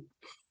know.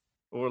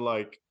 Or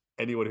like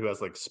anyone who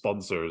has like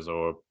sponsors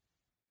or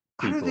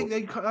people. I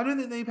don't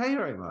think they pay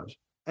very much.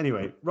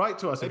 Anyway, write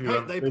to us. They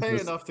pay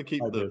enough to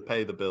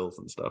pay the bills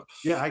and stuff.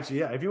 Yeah, actually,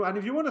 yeah. If you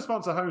want to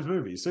sponsor Holmes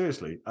Movies,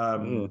 seriously,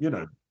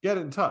 get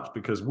in touch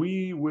because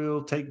we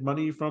will take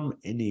money from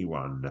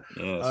anyone.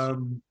 Yes. All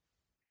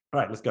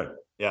right, let's go.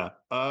 Yeah.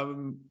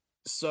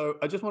 So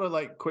I just want to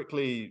like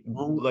quickly,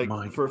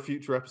 for a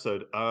future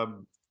episode,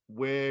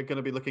 we're going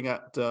to be looking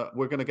at.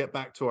 We're going to get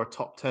back to our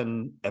top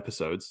 10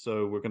 episodes.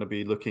 So we're going to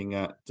be looking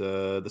at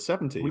the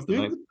 70s. We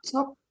do the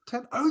top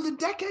 10. Oh, the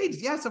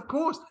decades. Yes, of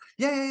course.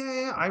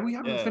 Yeah. We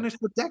haven't finished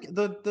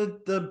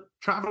the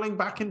traveling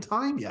back in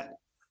time yet.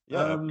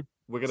 Yeah,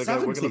 we're gonna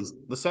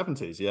the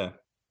 70s. Yeah.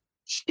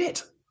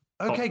 Shit.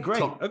 Okay, great.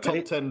 Top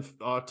 10.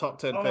 Our top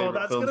 10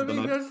 favorite films. Oh, that's gonna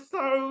be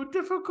so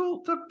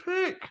difficult to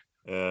pick.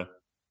 Yeah.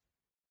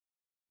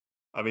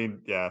 I mean,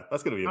 yeah,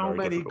 that's going to be how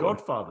many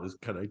Godfathers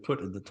can I put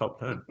in the top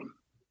 10?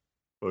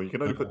 Well, you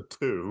can only put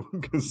 2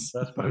 because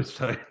I suppose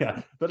so.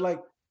 Yeah, but like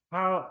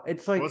how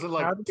it's like it wasn't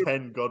like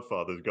 10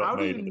 Godfathers got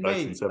made in the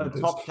 1970s.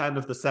 A top 10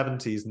 of the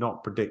 70s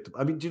not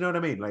predictable. I mean, do you know what I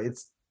mean? Like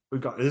this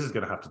is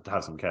going to have to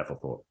have some careful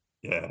thought.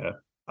 Yeah.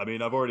 I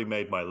mean, I've already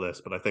made my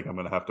list, but I think I'm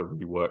going to have to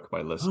rework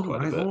my list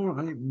quite a bit. All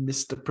right,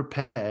 Mr.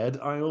 Prepared.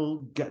 I'll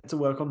get to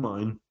work on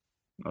mine.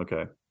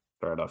 Okay,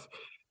 fair enough.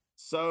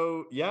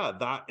 So, yeah,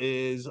 that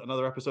is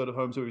another episode of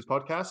Holmes Movies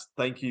Podcast.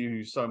 Thank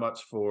you so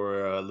much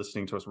for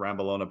listening to us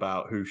ramble on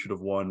about who should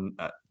have won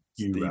at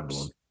ramble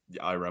on.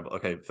 Yeah, I ramble.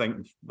 Okay,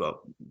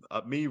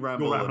 me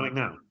ramble. You're rambling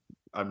now.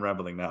 I'm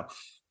rambling now.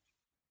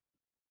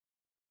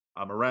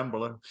 I'm a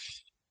rambler.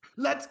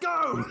 Let's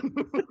go!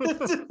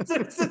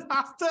 This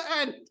has to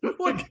end. I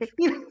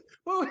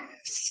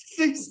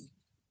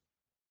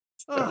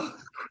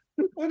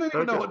don't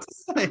even know what to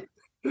say.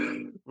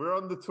 We're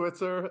on the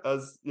Twitter,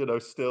 as you know,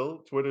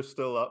 Twitter's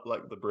still up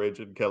like the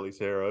bridge in Kelly's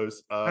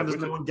Heroes. And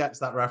no one gets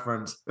that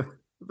reference.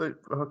 Hi,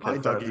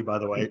 Dougie, by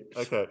the way.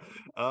 Okay.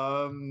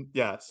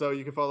 Yeah, so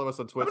you can follow us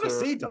on Twitter. I'm going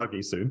to see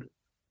Dougie soon.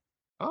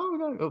 Oh,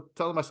 no. Oh,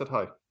 tell him I said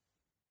hi.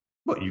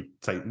 What, you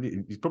say?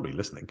 He's probably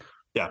listening.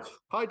 Yeah.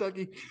 Hi,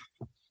 Dougie.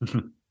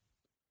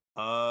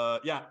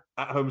 Yeah,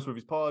 at Holmes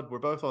Movies Pod. We're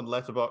both on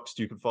Letterboxd.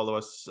 You can follow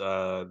us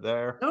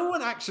there. No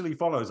one actually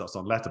follows us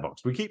on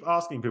Letterboxd. We keep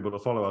asking people to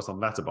follow us on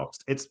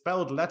Letterboxd. It's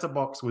spelled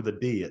letterbox with a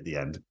D at the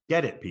end.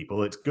 Get it,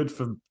 people. It's good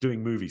for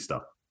doing movie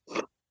stuff.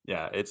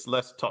 Yeah, it's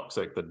less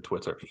toxic than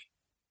Twitter.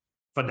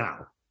 For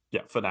now.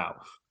 Yeah, for now.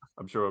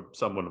 I'm sure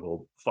someone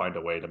will find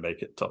a way to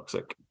make it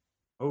toxic.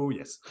 Oh,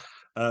 yes.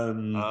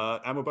 And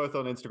we're both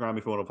on Instagram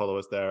if you want to follow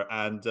us there.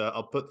 And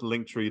I'll put the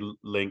Linktree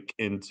link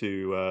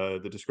into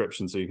the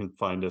description so you can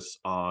find us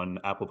on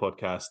Apple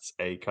Podcasts,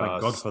 Acast.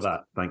 Thank God for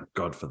that. Thank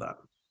God for that.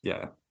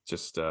 Yeah,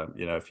 just,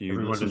 if you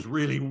Everyone is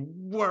really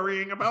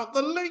worrying about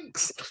the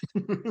links.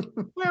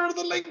 Where are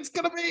the links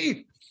going to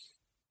be?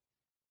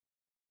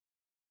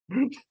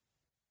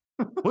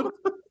 What?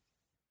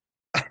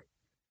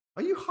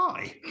 Are you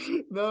high?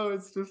 No,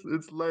 it's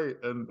late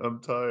and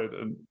I'm tired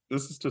and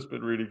this has just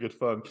been really good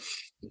fun.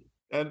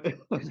 And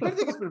I don't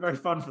think it's been very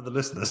fun for the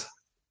listeners.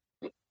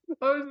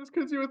 Oh, just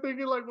because you were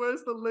thinking like,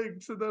 where's the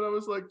links? And then I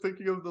was like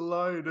thinking of the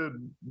line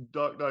in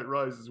Dark Knight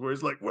Rises where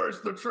he's like,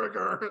 where's the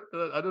trigger?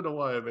 I don't know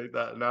why I made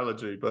that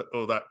analogy,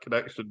 that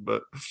connection,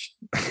 but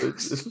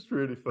it's just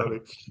really funny.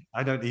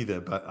 I don't either,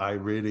 but I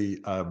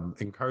really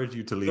encourage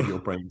you to leave your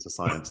brain to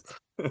science.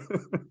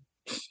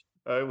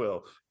 I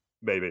will.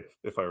 Maybe,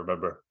 if I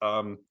remember.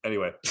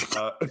 Anyway.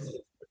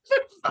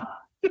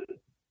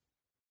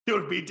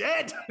 You'll be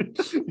dead!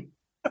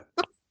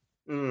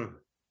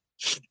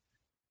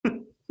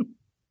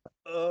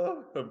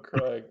 Oh, I'm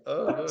crying.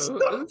 Oh, no. For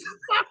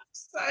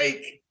fuck's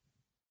sake!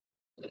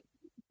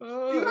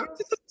 You have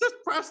to just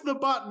press the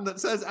button that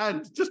says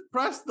end. Just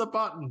press the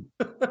button.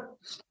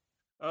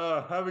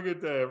 Have a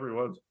good day,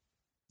 everyone.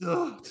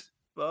 God.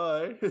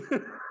 Bye.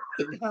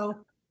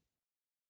 Hell.